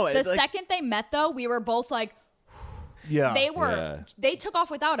I don't know. The second they met, though, we were both like, Yeah. they took off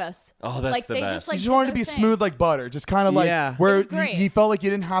without us. Oh, that's like, the they best. Just, like, You just did wanted to their be thing. smooth like butter, just kind of like Yeah. where It was great. you felt like you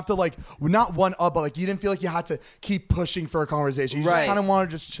didn't have to like not one up, but like you didn't feel like you had to keep pushing for a conversation. You just Right. kind of wanted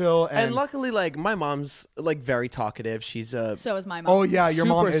to just chill. And luckily, like my mom's like very talkative. She's So is my mom. Oh yeah, your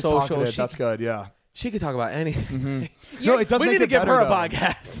mom super is social. talkative. She- That's good. Yeah. she could talk about anything. No, it does we make need to it give better, her a though.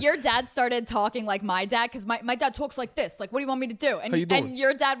 podcast. Your dad started talking like my dad, because my dad talks like this. Like, what do you want me to do? And, How you doing? and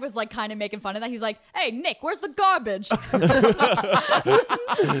your dad was like kind of making fun of that. He's like, hey, Nick, where's the garbage?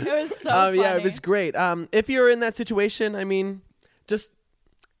 It was so funny. Yeah, it was great. If you're in that situation, I mean, just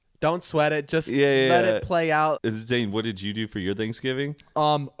don't sweat it. Just let it play out. Zane, what did you do for your Thanksgiving?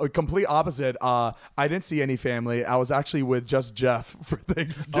 A complete opposite. I didn't see any family. I was actually with just Jeff for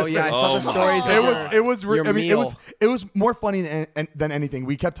Thanksgiving. Oh yeah, I saw the stories. It was more funny than anything.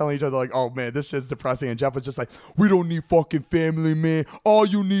 We kept telling each other like, "Oh man, this shit's depressing," and Jeff was just like, "We don't need fucking family, man. All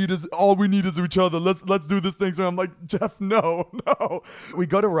we need is each other. Let's do this thing." So I'm like, "Jeff, no." We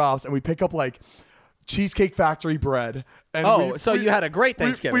go to Ralph's and we pick up like Cheesecake Factory bread. And so you had a great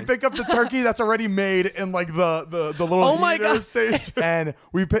Thanksgiving. We pick up the turkey that's already made in like the little Oh my heater God. stage, and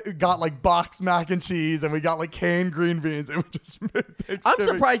we got like boxed mac and cheese, and we got like canned green beans, and we just made Thanksgiving. I'm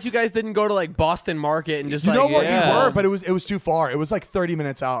surprised you guys didn't go to like Boston Market and just You like know what? yeah. We were, but it was too far. It was like 30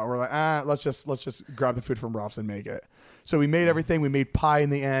 minutes out. We're like, let's just grab the food from Ralph's and make it. So we made everything. We made pie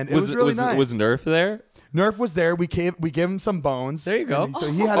in the end. It was really nice. Was Nerf there? Nerf was there. We gave him some bones. There you go. And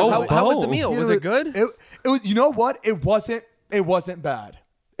so he had. How was the meal? he had Was it good? It was. You know what? It wasn't bad.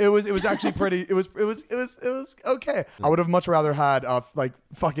 It was actually pretty. It was okay. I would have much rather had like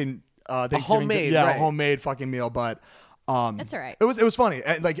fucking Thanksgiving. homemade, a right. homemade fucking meal, but. That's all right. It was funny.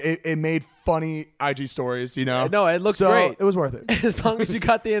 Like it made funny IG stories, you know. No, it looked so great. It was worth it. As long as you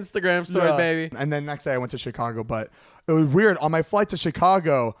got the Instagram story, Yeah. baby. And then next day I went to Chicago, but it was weird. On my flight to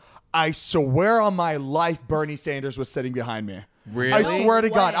Chicago, I swear on my life, Bernie Sanders was sitting behind me. Really? I swear to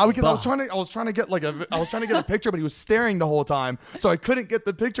God, way. because I was trying to get a picture, but he was staring the whole time, so I couldn't get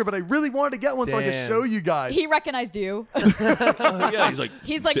the picture. But I really wanted to get one so I could Damn. show you guys. He recognized you. Yeah,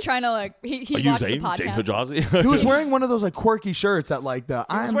 He's like trying to like he watched the podcast. He was wearing one of those like quirky shirts that like the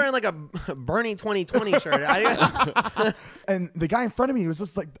I was wearing like a Bernie 2020 shirt. and the guy in front of me was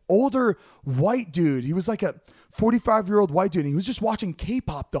just like older white dude. He was like a 45-year-old white dude. And he was just watching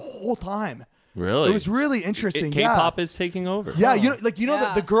K-pop the whole time. Really? It was really interesting. K-pop is taking over. Yeah, you know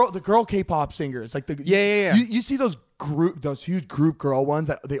Yeah. the girl K-pop singers, like the Yeah. You see those huge group girl ones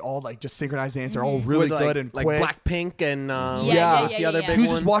that they all like just synchronize dance. They're all really good and quick. Like Blackpink and what's the other big He was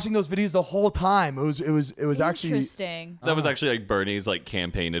one? just watching those videos the whole time. It was actually interesting. That was actually like Bernie's like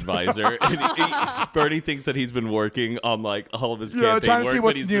campaign advisor. And Bernie thinks that he's been working on like all of his campaign trying to work, see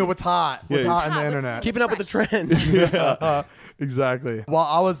what's new, what's hot on the internet. Keeping up with the trend. Exactly. While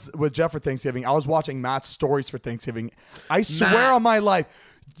I was with Jeff for Thanksgiving, I was watching Matt's stories for Thanksgiving. I swear on my life,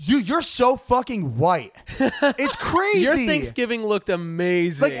 you're so fucking white. It's crazy. Your Thanksgiving looked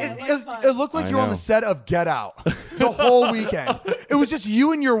amazing. Like it looked like you were on the set of Get Out the whole weekend. It was just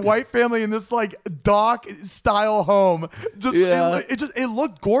you and your white family in this like dock style home. It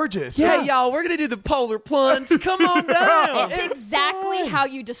looked gorgeous. Yeah, y'all, we're gonna do the polar plunge. Come on down. It's exactly how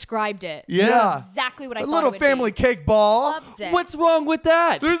you described it. Yeah. Exactly what I A thought. little it would family be. cake ball. Loved it. What's wrong with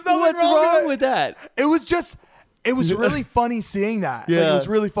that? There's nothing What's wrong with that? It was really funny seeing that. Like, it was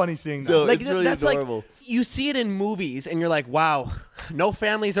really funny seeing that. No, Like it's really that's adorable. like you see it in movies and you're like, wow, no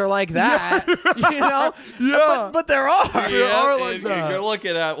families are like that. You know? Yeah. But there are. are like and that. You're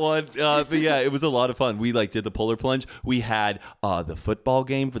looking at one. But yeah, it was a lot of fun. We like did the polar plunge. We had the football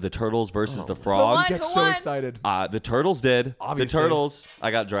game for the Turtles versus the Frogs. Who Get won? so excited. The Turtles did. Obviously. The Turtles.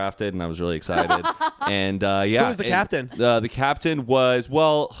 I got drafted and I was really excited. And yeah. Who was the captain? The captain was,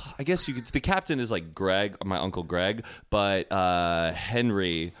 well, I guess you could. The captain is like Greg, my uncle Greg, but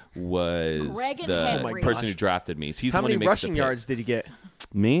Henry was Greg and the Henry. person who drafted me. So he's How the one many who makes rushing the pick. yards did you get?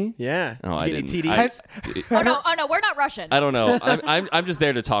 Me? Yeah. Oh, I Get any didn't. TDs? Oh no, we're not Russian. I don't know. I'm just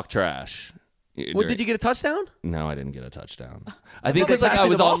there to talk trash. Well, did you get a touchdown? No, I didn't get a touchdown. I think Well, because like I passing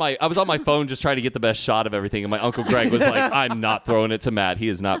was the on ball? I was on my phone just trying to get the best shot of everything, and my uncle Greg was like, "I'm not throwing it to Matt. He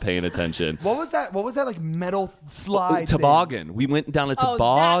is not paying attention." What was that like metal slide? Toboggan. We went down a Oh, that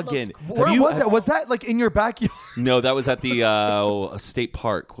toboggan. looked Thing? Where was that? Was that like in your backyard? No, that was at the state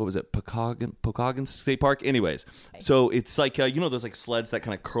park. What was it? Pokagon State Park. Anyways, so it's like those like sleds that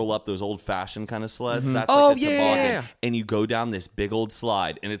kind of curl up, those old fashioned kind of sleds. That's Oh, like a yeah, toboggan, yeah. and you go down this big old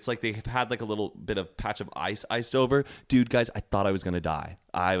slide, and it's like they've had like a little bit of patch of ice iced over. Dude, guys, I thought I was gonna die.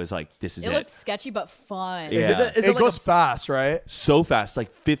 I was like, this is It it. looked sketchy but fun. Yeah. Is It like goes fast, right? So fast,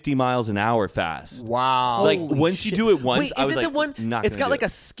 like 50 miles an hour fast. Wow. Like Holy once you do it once, Wait, I is was it like, the one? not It's gonna got do like it. a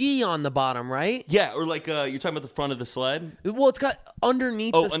ski on the bottom, right? Yeah, or like you're talking about the front of the sled. Well, it's got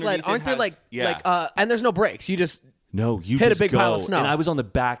underneath Oh, the sled. underneath it Aren't there has- like and there's no brakes. You just No, you Hit a just big go. pile of snow. And I was on the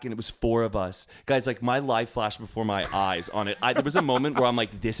back, and it was 4 of us. Guys, like, my life flashed before my eyes on it. There was a moment where I'm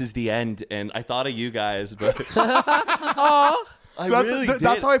like, this is the end, and I thought of you guys, but... I really did.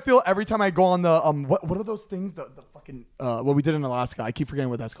 That's how I feel every time I go on the what are those things? The fucking what we did in Alaska. I keep forgetting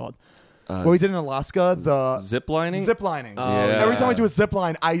what that's called. What we did in Alaska, the Zip lining? Zip lining. yeah. Every time I do a zip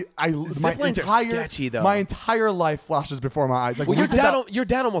line, Zip lines are sketchy, though. my entire life flashes before my eyes. Like Well, when we did that- your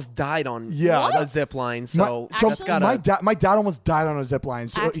dad almost died on Yeah. a zip line, so so that's gotta. my dad almost died on a zip line.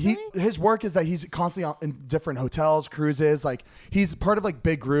 So Actually? his work is that he's constantly in different hotels, cruises. Like he's part of like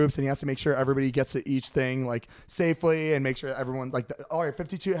big groups, and he has to make sure everybody gets to each thing like safely, and make sure everyone like all right,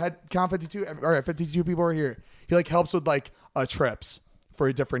 52 count 52. All right, 52 people are here. He like helps with like trips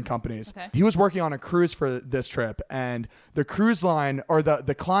for different companies. Okay. He was working on a cruise for this trip, and the cruise line or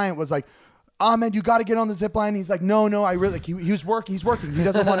the client was like, "Oh man, you got to get on the zip line." He's like, "No, I really." Like, he was working. He's working. He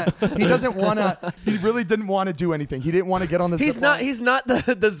doesn't want to. He doesn't want to. He really didn't want to do anything. He didn't want to get on the. He's zip not. line. He's not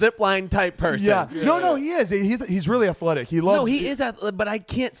the zip line type person. Yeah. No, he is. He's really athletic. He loves. No, he is. But I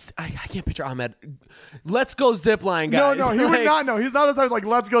can't. I can't picture Ahmed. Let's go zip line, guys. No, he would not know. He's not the type of like,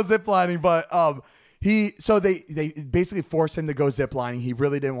 let's go zip lining, but they basically forced him to go zip lining. He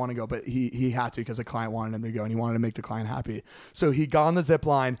really didn't want to go, but he had to because the client wanted him to go, and he wanted to make the client happy. So he got on the zip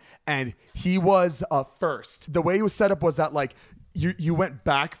line, and he was first. The way he was set up was that like you went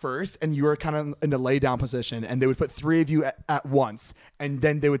back first, and you were kind of in a lay down position, and they would put 3 of you at once, and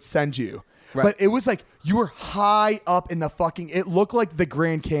then they would send you. Right. But it was like you were high up in the fucking. It looked like the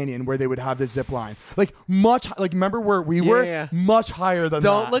Grand Canyon where they would have the zip line, like much. Like remember where we were? Yeah. Much higher than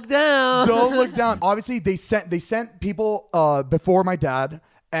Don't that. look down. Don't look down. Obviously, they sent people before my dad,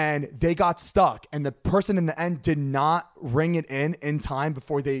 and they got stuck. And the person in the end did not ring it in time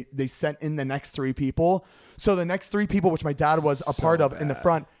before they sent in the next 3 people. So the next 3 people, which my dad was a part of in the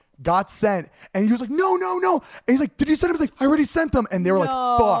front, got sent, and he was like, no. And he's like, did you send him? I was like, I already sent them. And they were like,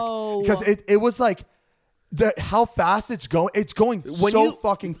 fuck. Because it was like, how fast it's going. It's going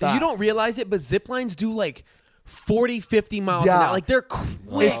fucking fast. You don't realize it, but zip lines do like 40, 50 miles an Yeah. hour. Like they're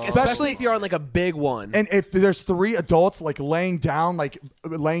quick, especially if you're on like a big one. And if there's 3 adults like laying down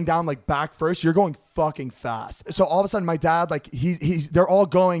back first, you're going fucking fast. So all of a sudden, my dad, like they're all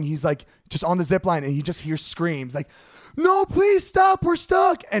going. He's like just on the zip line, and he just hears screams like, no, please stop, we're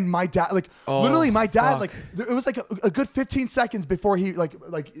stuck. And my dad, like, literally, my dad, like, it was like a good 15 seconds before he like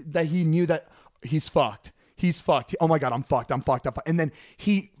that he knew that he's fucked. He's fucked. Oh my God, I'm fucked. And then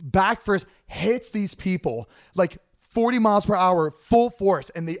he back first hits these people like 40 miles per hour, full force,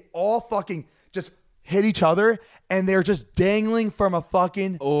 and they all fucking just hit each other, and they're just dangling from a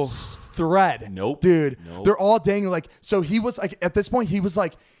fucking thread. Nope. Dude, nope. They're all dangling. Like, so he was like, at this point, he was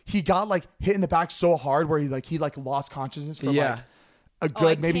like, he got like hit in the back so hard where he lost consciousness for like a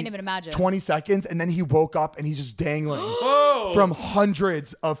good maybe can't even imagine. 20 seconds, and then he woke up and he's just dangling from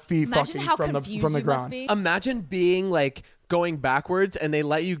hundreds of feet Imagine how from confused the you ground. must be. Imagine being like going backwards and they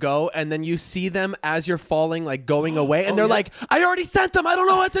let you go, and then you see them as you're falling, like going away, and they're like, I already sent them, I don't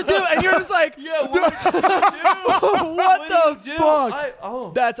know what to do. And you're just like, what what the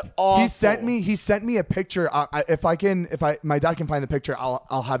fuck? That's awful. He sent me a picture. If my dad can find the picture,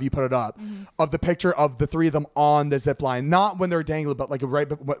 I'll have you put it up of the picture of the three of them on the zip line, not when they're dangling, but like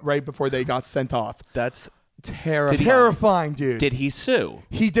right before they got sent off. That's terrifying. Terrifying, dude. Did he sue?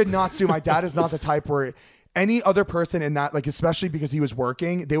 He did not sue. My dad is not the type where any other person in that, like, especially because he was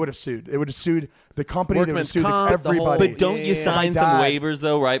working, they would have sued. They would have sued the company. They would have sued everybody. But don't you sign some waivers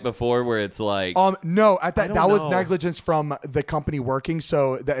though right before where it's like no, that was negligence from the company working,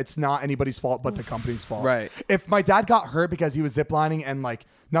 so that it's not anybody's fault but the company's fault. Right. If my dad got hurt because he was ziplining and like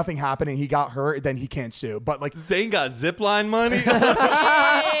nothing happened and he got hurt, then he can't sue. But like Zane got zipline money.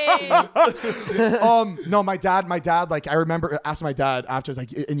 No, my dad, like I remember asking my dad after,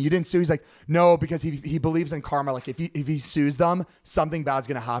 like, and you didn't sue? He's like, no, because he believes in karma. Like if he sues them, something bad's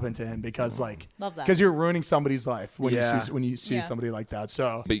gonna happen to him because like because you're ruining somebody's life when you sue somebody like that.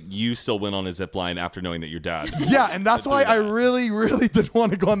 So but you still went on a zip line after knowing that your dad. Yeah, and that's why I really didn't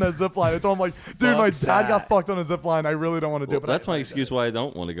want to go on that zip line. I told him, like, dude, my dad got fucked on a zip line. I really don't want to do it. But that's my excuse why I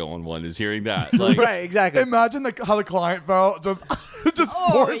don't want to go on one, is hearing that. Like, right, exactly. Imagine how the client felt. Just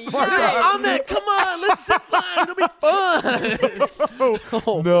forced my dad. Ahmed, come on, let's zip line. It'll be fun.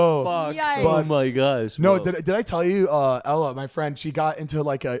 No. Fuck. oh my gosh. No, did I tell you, Ella, my friend, she got into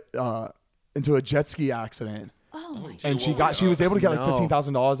like into a jet ski accident. Oh my God. And she was able to get like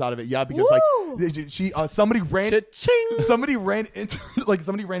 $15,000 out of it. Yeah, because like somebody ran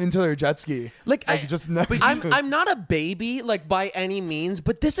into their jet ski. Like I'm not a baby like by any means,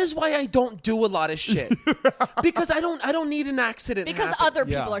 but this is why I don't do a lot of shit. Because I don't need an accident. Because other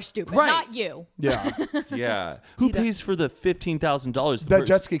people are stupid, right. not you. Yeah. Yeah. Who pays for the $15,000? That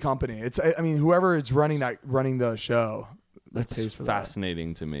jet ski company. It's whoever is running the show. That's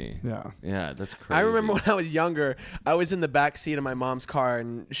fascinating to me. Yeah, that's crazy. I remember when I was younger, I was in the back seat of my mom's car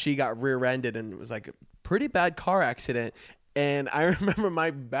and she got rear-ended, and it was like a pretty bad car accident. And I remember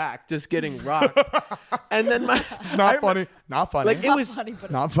my back just getting rocked. And then it's not funny. Not funny. Like, it was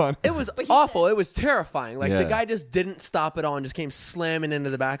not fun. It was awful. It was terrifying. Like, the guy just didn't stop at all and just came slamming into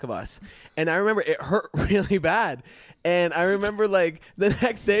the back of us. And I remember it hurt really bad. And I remember, like, the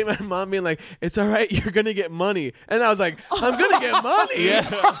next day, my mom being like, it's all right, you're going to get money. And I was like, I'm going to get money? Yeah.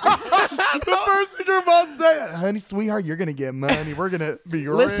 The first thing your mom said, honey, sweetheart, you're going to get money. We're going to be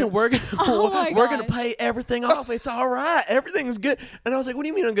rich. Listen, we're going to pay everything off. It's all right. Everything's good. And I was like, what do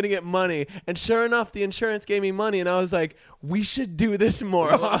you mean I'm going to get money? And sure enough, the insurance gave me money. And I was like, we should do this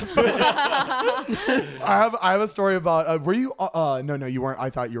more often. I have a story about, were you, no, you weren't.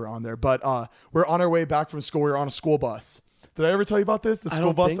 I thought you were on there. But we're on our way back from school. We were on a school bus. Did I ever tell you about this? The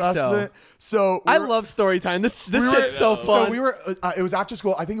school bus accident? So I love story time. This shit's so fun. So we were, it was after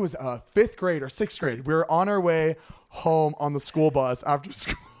school. I think it was 5th grade or 6th grade. We were on our way home on the school bus after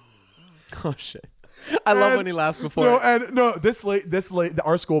school. Oh, shit. I love when he laughs before. This late,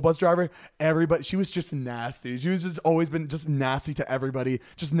 our school bus driver, everybody, she was just nasty. She was just always been just nasty to everybody,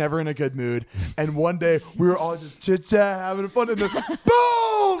 just never in a good mood. And one day we were all just chit chat, having fun, and then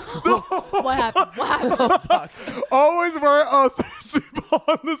boom! What happened? Oh, fuck. Always wear a seatbelt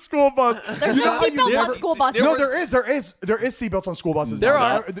on the school bus. There's no seatbelts on school buses. No, there is seatbelts on school buses. There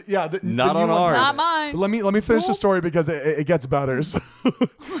are. Yeah, not on ours. Not mine. Let me finish the story because it gets better. Oh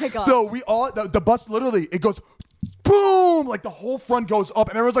my God. So we all the bus literally it goes boom, like the whole front goes up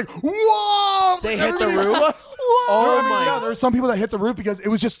and everyone's like, whoa! They hit the roof? Oh my God. There were some people that hit the roof because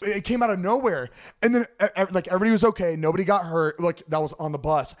it came out of nowhere. And then like everybody was okay. Nobody got hurt. Like that was on the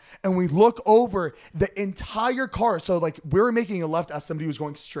bus. And we look over the entire car. So like we were making a left as somebody was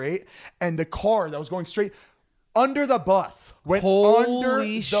going straight, and the car that was going straight under the bus went under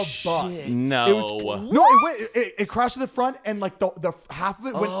the bus. No. It crashed to the front, and like the half of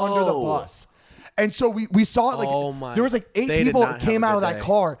it went under the bus. And so we saw it like there was like 8 people that came out of that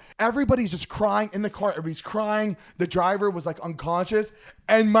car. Everybody's just crying in the car. Everybody's crying. The driver was like unconscious,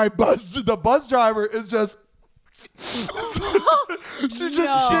 and the bus driver is just She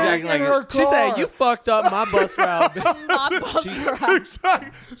just sang in her car. She said, "You fucked up my bus route." My bus route.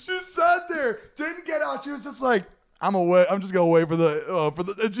 Exactly. She sat there, didn't get out. She was just like, I'm just gonna wait for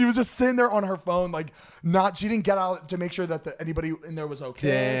the. And she was just sitting there on her phone, like she didn't get out to make sure that anybody in there was okay.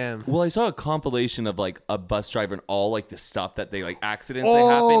 Damn. Well, I saw a compilation of like a bus driver and all like the stuff that they like accidents that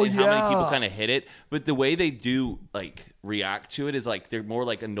happen and how many people kind of hit it. But the way they do like react to it is like they're more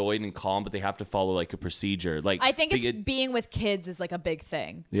like annoyed and calm, but they have to follow like a procedure. Like I think it's being with kids is like a big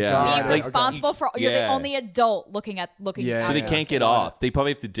thing. Yeah, being responsible for you're the only adult looking. Yeah. So they can't get off. They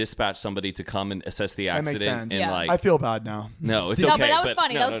probably have to dispatch somebody to come and assess the accident. That makes sense. And like I feel bad now. No, it's no, okay. but that was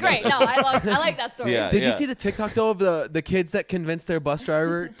funny. That was great. No, I like that story. Yeah. Did you see the TikTok though of the kids that convinced their bus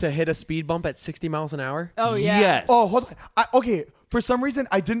driver to hit a speed bump at 60 miles an hour? Oh yeah. Yes. Oh, hold on. Okay. For some reason,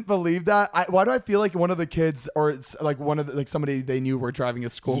 I didn't believe that. Why do I feel like one of the kids or it's like one of the, like somebody they knew were driving a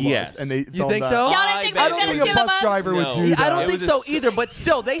school bus and they You think so? Y'all didn't think we I were don't gonna think steal a a bus driver would do Yeah, that. I don't think so either. But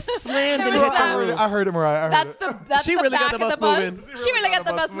still, they slammed and There hit was the that. roof. I heard it, Mariah. That's She the really back got the of bus moving. She really got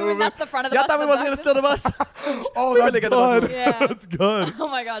the bus moving. That's the front of the Y'all bus. thought we wasn't gonna steal the bus? Oh, We that's really got the bus good. moving. Yeah. That's good. Oh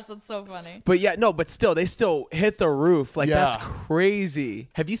my gosh, that's so funny. But yeah, no. But still, they still hit the roof. Like Yeah. that's crazy.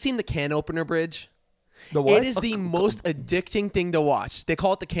 Have you seen the can opener bridge? The what? It is the most addicting thing to watch. They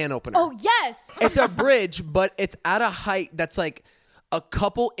call it the can opener. Oh yes. It's a bridge, but it's at a height that's like a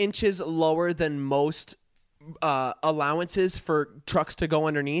couple inches lower than most allowances for trucks to go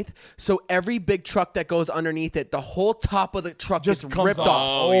underneath. So every big truck that goes underneath it, the whole top of the truck just comes ripped off.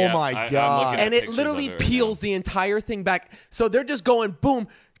 Oh my God. And it literally peels the entire thing back. So they're just going boom,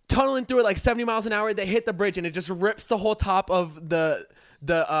 tunneling through it like 70 miles an hour. They hit the bridge and it just rips the whole top of the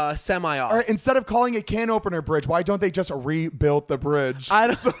semi off. All right, instead of calling it can opener bridge, why don't they just rebuild the bridge? I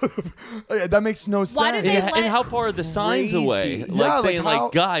don't. That makes no sense. Why did they let- And how far are the signs Crazy. away? Yeah, Like like saying, how-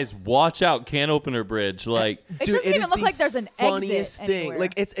 like, guys, watch out, can opener bridge. Like, It doesn't even look like there's an funniest exit thing. anywhere.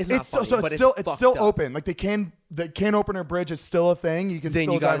 Like it's not It's funny, so but it's still fucked up. open. Like the can opener bridge is still a thing. You can Zane,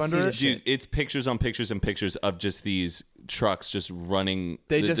 still you gotta drive see under this it. shit. dude, it's pictures on pictures and pictures of just these trucks just running.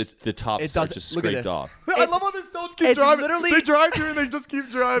 They the just- tops it are doesn't- just look at scraped this. off. I love how they still keep it's driving. literally- They drive through and they just keep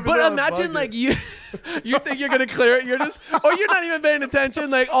driving. But down. imagine Fuck like it. you think you're gonna clear it, you're just or you're not even paying attention.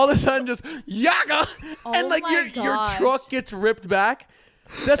 Like all of a sudden, just yaga, and like my your gosh. truck gets ripped back.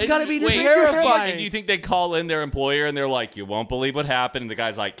 That's gotta be Wait, terrifying. And you think they call in their employer and they're like, "You won't believe what happened." And the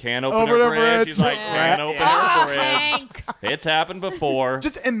guy's like, "Can opener Opener bridge." bridge. He's like, Yeah. "Can opener Oh, bridge." Hank. It's happened before.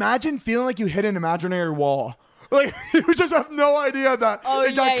 Just imagine feeling like you hit an imaginary wall. Like you just have no idea that Oh,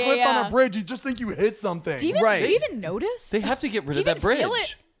 it got yeah, clipped yeah. on a bridge. You just think you hit something. Do you even, Right. do you even notice? They have to get rid Do of you that even feel bridge.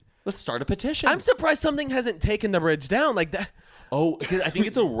 it? Let's start a petition. I'm surprised something hasn't taken the bridge down like that. Oh, 'cause I think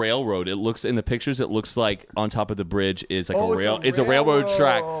it's a railroad. It looks in the pictures. It looks like on top of the bridge is like Oh, a it's rail. a It's a railroad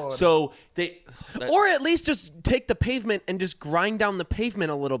track. railroad. So they. Or at least just take the pavement and just grind down the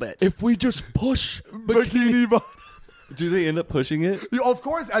pavement a little bit. If we just push Bikini Bottom. Do they end up pushing it? Of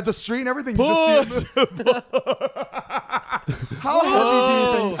course, at the street and everything. You just see them. How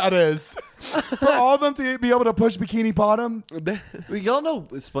heavy do you think that is? For all of them to be able to push Bikini Bottom? Y'all know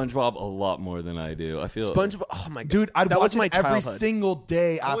SpongeBob a lot more than I do. I feel SpongeBob, oh my god, Dude, I'd that watch was my it every childhood. single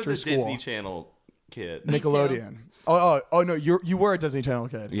day I was after a school. Disney Channel kid. Me too. Nickelodeon. Oh no, you were a Disney Channel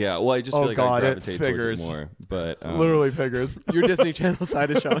kid. Yeah, well, I just feel Oh, like God, I it gravitate figures. towards it more. But Literally figures. Your Disney Channel side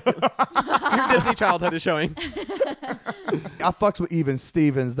is showing. Your Disney childhood is showing. I fucks with Even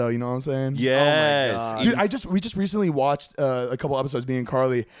Stevens though. You know what I'm saying? yes, God. Dude, we just recently watched a couple episodes. Me and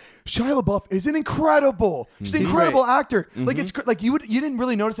Carly. Shia LaBeouf is an incredible, just an He's incredible great. actor. Like it's like you didn't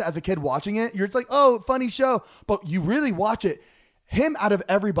really notice it as a kid watching it. You're just like, oh, funny show, but you really watch it. Him out of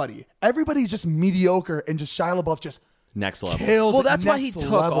everybody's just mediocre, and just Shia LaBeouf just next level. kills. Well, it that's why he next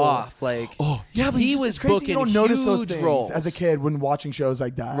took level. off. Like, Yeah, but he it's was crazy booking you don't notice those huge things roles as a kid when watching shows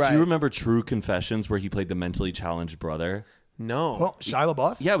like that. Right. Do you remember True Confessions, where he played the mentally challenged brother? No, Well, Shia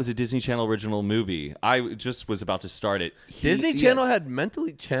LaBeouf. Yeah, it was a Disney Channel original movie. I just was about to start it. Disney Channel had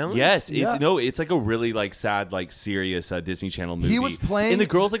mentally challenged. Yes, Yeah. it's like a really like sad, like serious Disney Channel movie. He was playing- and the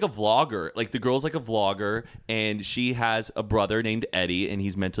girl's like a vlogger. Like the girl's like a vlogger, and she has a brother named Eddie, and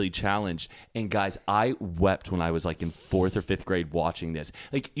he's mentally challenged. And guys, I wept when I was like in 4th or 5th grade watching this.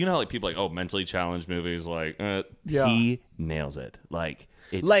 Like you know, how, like people are like, oh, mentally challenged movies. Like Yeah. he nails it. Like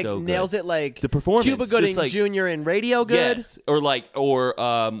it's like so good. nails it. Like The performance, Cuba just Gooding like- Jr. in Radio Good. Yes, or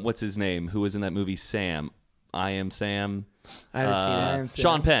what's his name? Who was in that movie? Sam. I Am Sam. I haven't seen I it. Am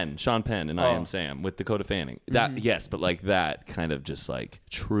Sam. Sean Penn, and I Am Sam with Dakota Fanning. That yes, but like that kind of just like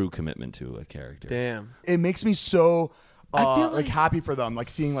true commitment to a character. Damn. It makes me so like happy for them, like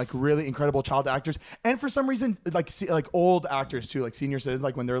seeing like really incredible child actors, and for some reason like old actors too, like senior citizens,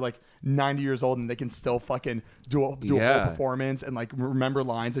 like when they're like 90 years old and they can still fucking do a whole performance and like remember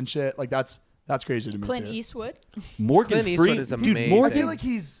lines and shit. Like that's crazy to me. Clint too. Eastwood. Clint Eastwood is amazing. I feel like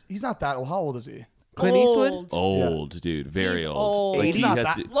he's not that old. How old is he? Clint Eastwood? Old, dude. Very He's old. old. Like, He's he not has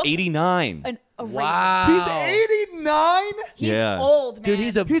that- to, 89. Wow. He's 89. He's old, man. Dude,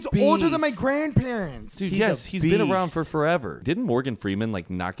 he's older than my grandparents. Dude, He's he's a been around beast. for forever. Didn't Morgan Freeman like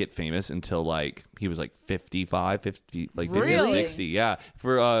not get famous until like he was like 55, 50, like maybe Really? 60? Yeah.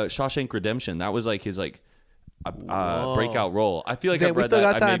 For Shawshank Redemption, that was like his like breakout role. I feel like Zane, I've we read still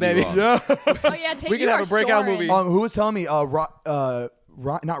that. got I may time, be baby. wrong. Oh yeah, We can have a breakout movie. Who was telling me?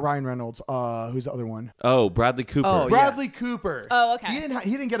 Not Ryan Reynolds. Who's the other one? Oh, Bradley Cooper. Oh, yeah. Bradley Cooper. Oh, okay. He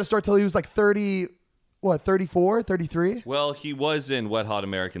didn't get a start till he was like 30. What, 34, 33? Well, he was in Wet Hot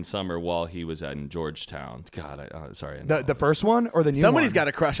American Summer while he was in Georgetown. God, sorry. The first one or the new Somebody's one? got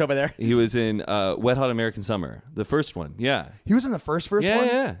a crush over there. He was in Wet Hot American Summer, the first one. Yeah. He was in the first one?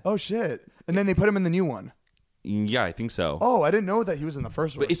 Yeah. Oh, shit. And then they put him in the new one. Yeah, I think so. Oh, I didn't know that he was in the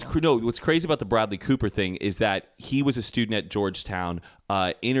first one. But it's what's crazy about the Bradley Cooper thing is that he was a student at Georgetown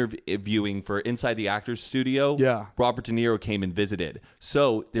interviewing for Inside the Actors Studio. Yeah. Robert De Niro came and visited.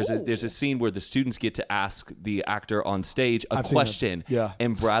 So there's a scene where the students get to ask the actor on stage a I've seen question. it. Yeah.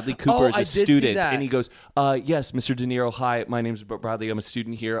 And Bradley Cooper is I a did see student, that. and he goes, "Yes, Mr. De Niro. Hi, my name's Bradley. I'm a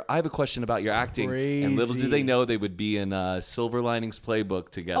student here. I have a question about your acting." And little did they know they would be in Silver Linings Playbook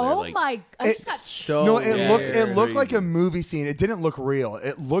together. Oh my! I just got So No, it weird. looked like a movie scene. It didn't look real.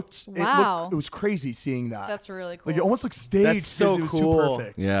 It looked. Wow. It was crazy seeing that. That's really cool. Like it almost looked staged. That's so 'cause it was cool. Too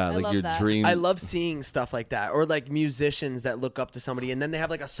perfect. Yeah, I like love your that. dream. I love seeing stuff like that, or like musicians that look up to somebody and then they have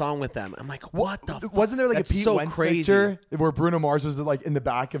like a song with them. I'm like, what the? Fuck? Wasn't there like That's a Pete so Wentz crazy. picture where Bruno Mars was like in the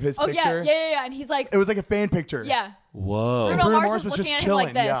back of his Oh picture? yeah, and he's like, It was like a fan picture. yeah. Whoa. Bruno Bruno Mars Mars was was looking just at him like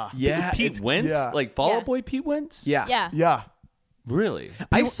chilling. this. Yeah. Yeah, Pete Wentz? yeah. Like Fall Out Yeah. Boy Pete Wentz? yeah, Yeah. Yeah. Really?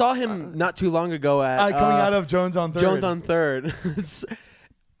 I saw him not too long ago at Coming out of Jones on Third. Jones on Third.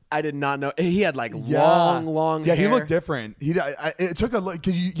 I did not know he had like Yeah. long Yeah, hair. he looked different. It took a look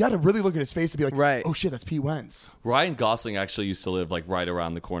because you had to really look at his face to be like, Right. oh shit, that's Pete Wentz. Ryan Gosling actually used to live like right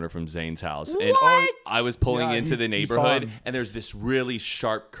around the corner from Zane's house. And What? I was pulling Yeah, into the he saw neighborhood him. and there's this really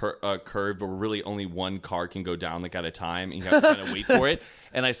sharp curve where really only one car can go down like at a time and you have to kind of wait for it.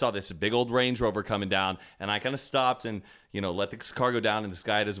 And I saw this big old Range Rover coming down and I kind of stopped and let this car go down and this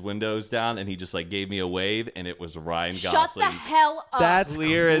guy had his windows down and he just like gave me a wave and it was Ryan Shut Gosling. the hell up. That's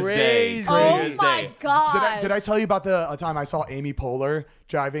Clear as day. crazy. Clear oh as my day. god. Did I tell you about the time I saw Amy Poehler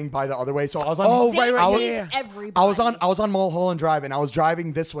driving by the other way? So I was on. Oh, Zane right, sees yeah. everybody. I was on Mulholland Drive and I was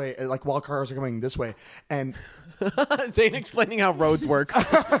driving this way, like while cars are coming this way, and Zane explaining how roads work.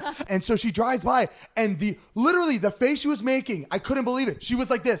 and so she drives by, and literally the face she was making, I couldn't believe it. She was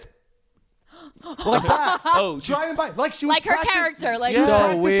like this. Like that. Oh, she's- driving by. Like she was Like her character, like she was So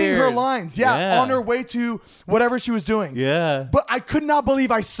practicing her weird. lines. Yeah, Yeah. on her way to whatever she was doing. Yeah. But I could not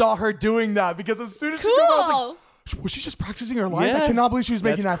believe I saw her doing that because as soon as she drove, I was Cool. like, was she just practicing her lines? Yeah. I cannot believe she was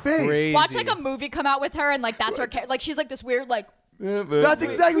making that face. crazy. Watch like a movie come out with her, and like that's her. Like she's like this weird like. That's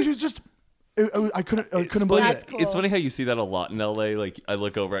exactly. She was just. I couldn't believe That's it. cool. It's funny how you see that a lot in LA. Like I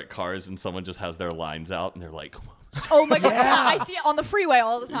look over at cars and someone just has their lines out and they're like, Oh my god! I see it on the freeway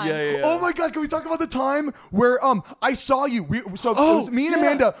all the time. Oh my god! Can we talk about the time where I saw you? It was me and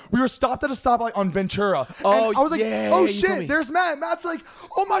Amanda. We were stopped at a stoplight on Ventura. Oh, and I was like, yeah, oh you told me. shit! There's Matt. Matt's like,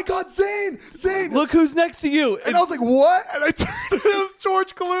 oh my god, Zane. look who's next to you. And I was like, what? And I turned. It was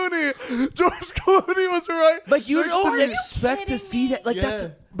George Clooney. George Clooney was right. Like you next to don't me. expect to kidding see me? that. Like that's.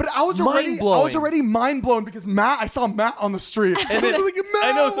 But I was already Mind-blowing. mind blown because I saw Matt on the street. And then, I was like, Matt,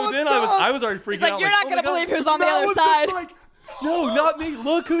 I know. So what's then up? I was already freaking He's like, out. you're like, not oh gonna my God. believe who's on the Matt other was just side. like, No, not me.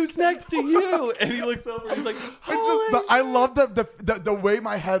 Look who's next to you. And he looks over. He's like, I love the way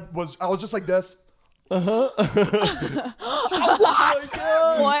my head was. I was just like this.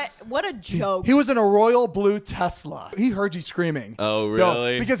 What a joke. He was in a royal blue Tesla. He heard you screaming. Oh, No,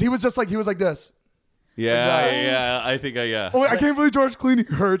 really? because he was like this. yeah. I think yeah. Oh, wait, I can't believe George Clooney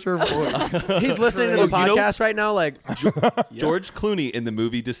heard your voice. He's listening to the Oh, you know- podcast right now. Like George Clooney in the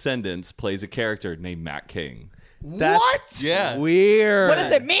movie Descendants plays a character named Matt King. that's What? Yeah. weird. What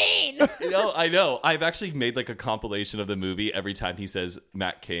does it mean? No, I know. I've actually made like a compilation of the movie every time he says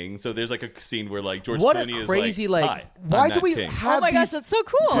Matt King. So there's like a scene where like George What a Clooney crazy, is like- like, Hi, Why I'm do Matt we King. have Oh my gosh, these that's so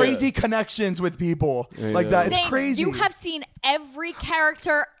cool. crazy connections with people like that? It's Zane, crazy. you have seen every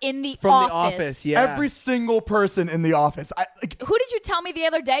character in the from office. The Office? Yeah. every single person in the office. Who did you tell me the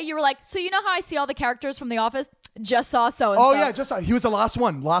other day? You were like, so you know how I see all the characters from The Office? Just saw so and so. Oh yeah, he was the last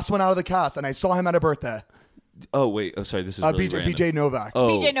one out of the cast, and I saw him at a birthday. Oh wait. Oh sorry. This is really random. BJ Novak. Oh,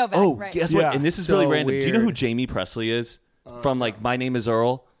 BJ Novak. Right. Guess what? And this is really random. Weird. Do you know who Jamie Presley is from like My Name Is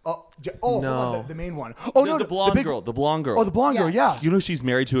Earl? No, the main one. Oh no, the blonde girl. The blonde girl. Oh, the blonde girl. Yeah. You know she's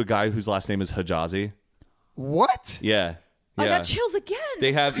married to a guy whose last name is Hijazi. What? Yeah. I got chills again.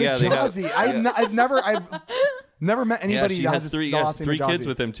 They have. Yeah. Hijazi. I've never met anybody. She that has has three kids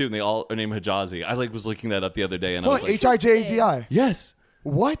with him too, and they all are named Hijazi. I was looking that up the other day, and I Hold was on, like, Hijazi. yes,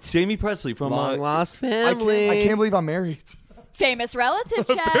 What? Jamie Presley from Long Lost Family. I can't believe I'm married. Famous relative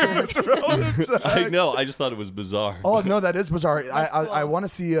check. I know. I just thought it was bizarre. Oh no, that is bizarre. I want to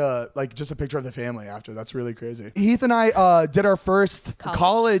see like just a picture of the family after. That's really crazy. Heath and I did our first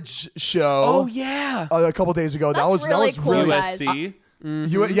college show. Oh yeah, a couple days ago. That was really cool, USC.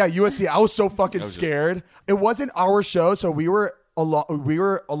 USC. I was so fucking scared. It wasn't our show, so we were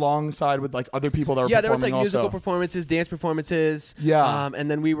alongside with like other people that were there was like also. musical performances, dance performances. Yeah. And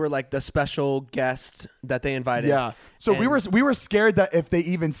then we were like the special guest that they invited. Yeah. So we were scared that if they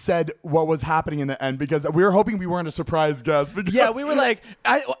even said what was happening in the end, because we were hoping we weren't a surprise guest. Yeah, we were like,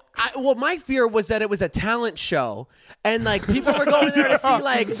 well, my fear was that it was a talent show, and like people were going there to see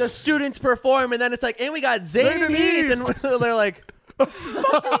like the students perform, and then it's like, and we got Zayn and Heath, and they're like. And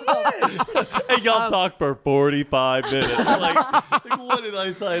y'all talk for 45 minutes. Like, what did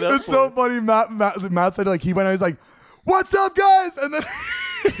I sign up for? It's so funny. Matt said like he went out. He's like, "What's up, guys?" And then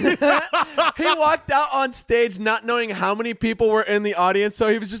he walked out on stage not knowing how many people were in the audience, so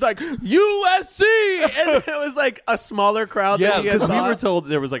he was just like USC, and it was like a smaller crowd. Yeah, because we were told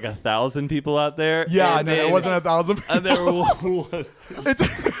there was like 1,000 people out there. Yeah, and no, it wasn't 1,000. And there was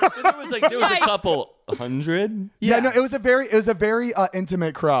a couple hundred. Yeah, no, it was a very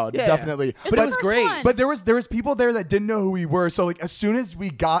intimate crowd, definitely. But it was great. But there was people there that didn't know who we were. So like as soon as we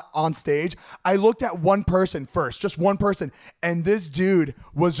got on stage, I looked at one person first, just one person, and this dude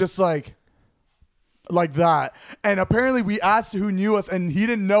was just like that. And apparently we asked who knew us, and he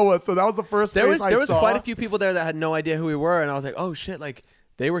didn't know us. So that was the first. There was quite a few people there that had no idea who we were, and I was like, oh shit, like.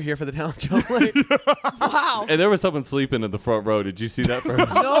 They were here for the talent show. Like, wow. And there was someone sleeping in the front row. Did you see that?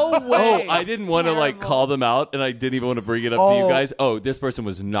 No way. Oh, I didn't want to like call them out, and I didn't even want to bring it up to you guys. Oh, this person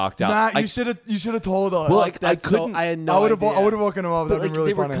was knocked out. Matt, you should have told us. Well, like, I couldn't. I had no idea. I would have woken him up. That'd been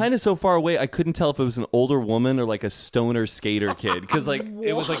really they funny. were kind of so far away. I couldn't tell if it was an older woman or like a stoner skater kid, because like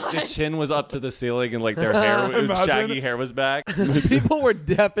it was like the chin was up to the ceiling and like their hair, it was shaggy hair was back. People were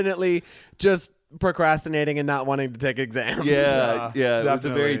definitely just procrastinating and not wanting to take exams. Yeah, it was a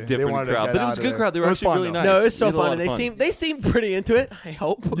very different crowd, but it was a good crowd. They were actually really nice. No, it was so fun. They seemed pretty into it. I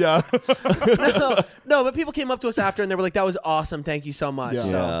hope. Yeah. no, but people came up to us after and they were like, "That was awesome. Thank you so much." Yeah.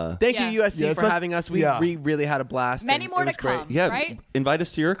 So thank you USC for having us. We really had a blast. Many more to come. Yeah, right? Invite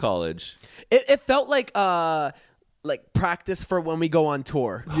us to your college. It felt like practice for when we go on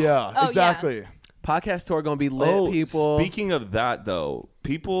tour. Yeah, Oh, exactly. yeah. Podcast tour gonna be lit, people. Speaking of that, though,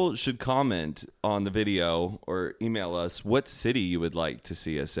 people should comment on the video or email us what city you would like to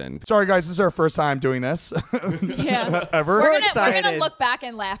see us in. Sorry, guys, this is our first time doing this. Yeah. Ever. We're excited. gonna look back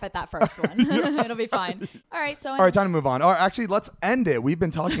and laugh at that first one. It'll be fine. All right, so All right, time to move on. Actually, let's end it. We've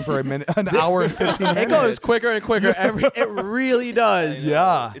been talking for an hour and 15 minutes. It goes quicker and quicker. It really does.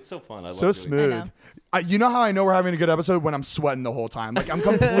 Yeah. It's so fun. I love So doing smooth. I know. You know how I know we're having a good episode? When I'm sweating the whole time. Like, I'm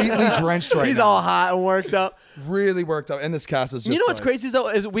completely drenched right now. He's all hot and worked up. Really worked up. And this cast is just You know what's crazy though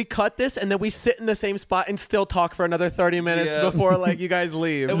is we cut this and then we sit in the same spot and still talk for another 30 minutes before like you guys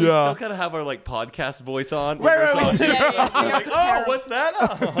leave. And we still kind of have our like podcast voice on. Right. Yeah. Like, oh, what's that?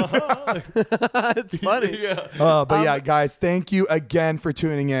 It's funny. But yeah, guys, thank you again for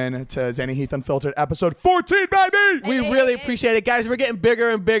tuning in to Zane and Heath Unfiltered episode 14, baby. We really appreciate it, guys. We're getting bigger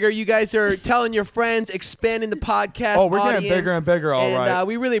and bigger. You guys are telling your friends, expanding the podcast. Oh, we're getting audience, bigger and bigger, all and, right.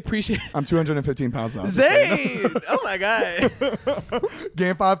 We really appreciate it. I'm 215 pounds now. Zane! Oh my God.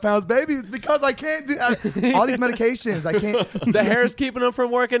 Gain 5 pounds, baby. It's because I can't do all these medications. I can't. The hair's keeping him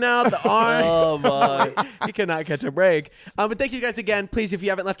from working out. The arm. Oh my! He cannot catch a break. But thank you guys again. Please, if you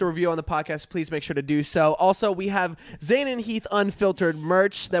haven't left a review on the podcast, please make sure to do so. Also, we have Zane and Heath Unfiltered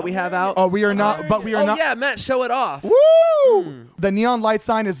merch that we have out. Oh, we are not. But we are not. Yeah, Matt, show it off. Woo! The neon light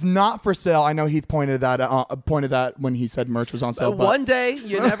sign is not for sale. I know Heath pointed that when he said merch was on sale. But One day,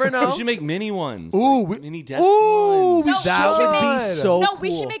 you never know. We should make mini ones. Ooh, like mini desk ooh, ones. we That would be so No, cool.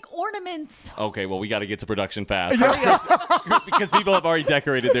 we should make ornaments. Okay, well, we got to get to production fast because people have already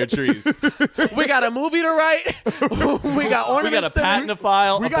decorated their trees. We got a movie to write. We got ornaments. We got a to patent to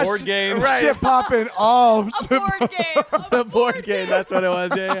file, we a got board game. Right. shit popping off. A board game. The board game. That's what it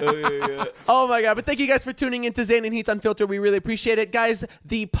was. Yeah. Oh my God. But thank you guys for tuning in to Zane and Heath Unfiltered. We really appreciate it. Guys,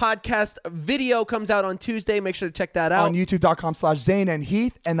 the podcast video comes comes out on Tuesday. Make sure to check that out. On youtube.com/Zane and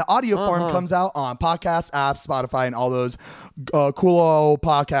Heath. And the audio form comes out on podcast apps, Spotify, and all those cool old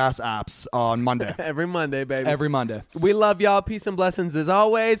podcast apps on Monday. Every Monday, baby. Every Monday. We love y'all. Peace and blessings as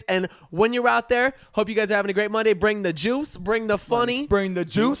always. And when you're out there, hope you guys are having a great Monday. Bring the juice. Bring the funny. Bring the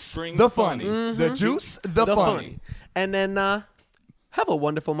juice. Bring the funny. The juice. The funny. And then have a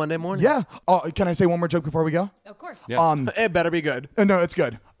wonderful Monday morning. Yeah. Can I say one more joke before we go? Of course. Yeah. It better be good. No, it's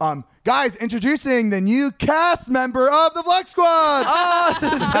good. Guys, introducing the new cast member of the Vlux Squad. Oh, very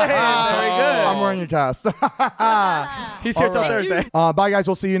good. I'm wearing a cast. He's here till Thursday. Bye, guys.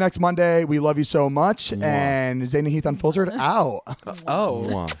 We'll see you next Monday. We love you so much. Mwah. And Zane and Heath Unfiltered out.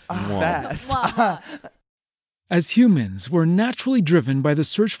 Sass. As humans, we're naturally driven by the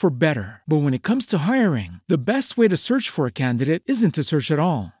search for better. But when it comes to hiring, the best way to search for a candidate isn't to search at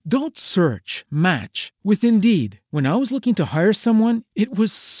all. Don't search, match with Indeed. When I was looking to hire someone, it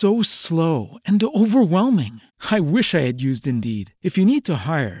was so slow and overwhelming. I wish I had used Indeed. If you need to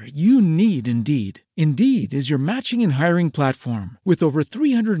hire, you need Indeed. Indeed is your matching and hiring platform with over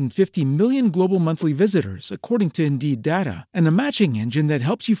 350 million global monthly visitors, according to Indeed data, and a matching engine that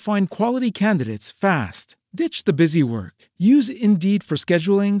helps you find quality candidates fast. Ditch the busy work. Use Indeed for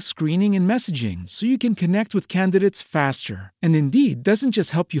scheduling, screening, and messaging so you can connect with candidates faster. And Indeed doesn't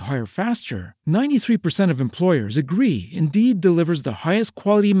just help you hire faster. 93% of employers agree Indeed delivers the highest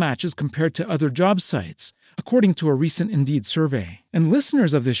quality matches compared to other job sites, according to a recent Indeed survey. And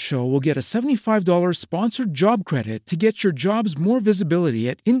listeners of this show will get a $75 sponsored job credit to get your jobs more visibility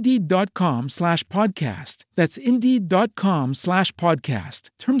at Indeed.com/podcast. That's Indeed.com/podcast.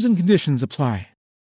 Terms and conditions apply.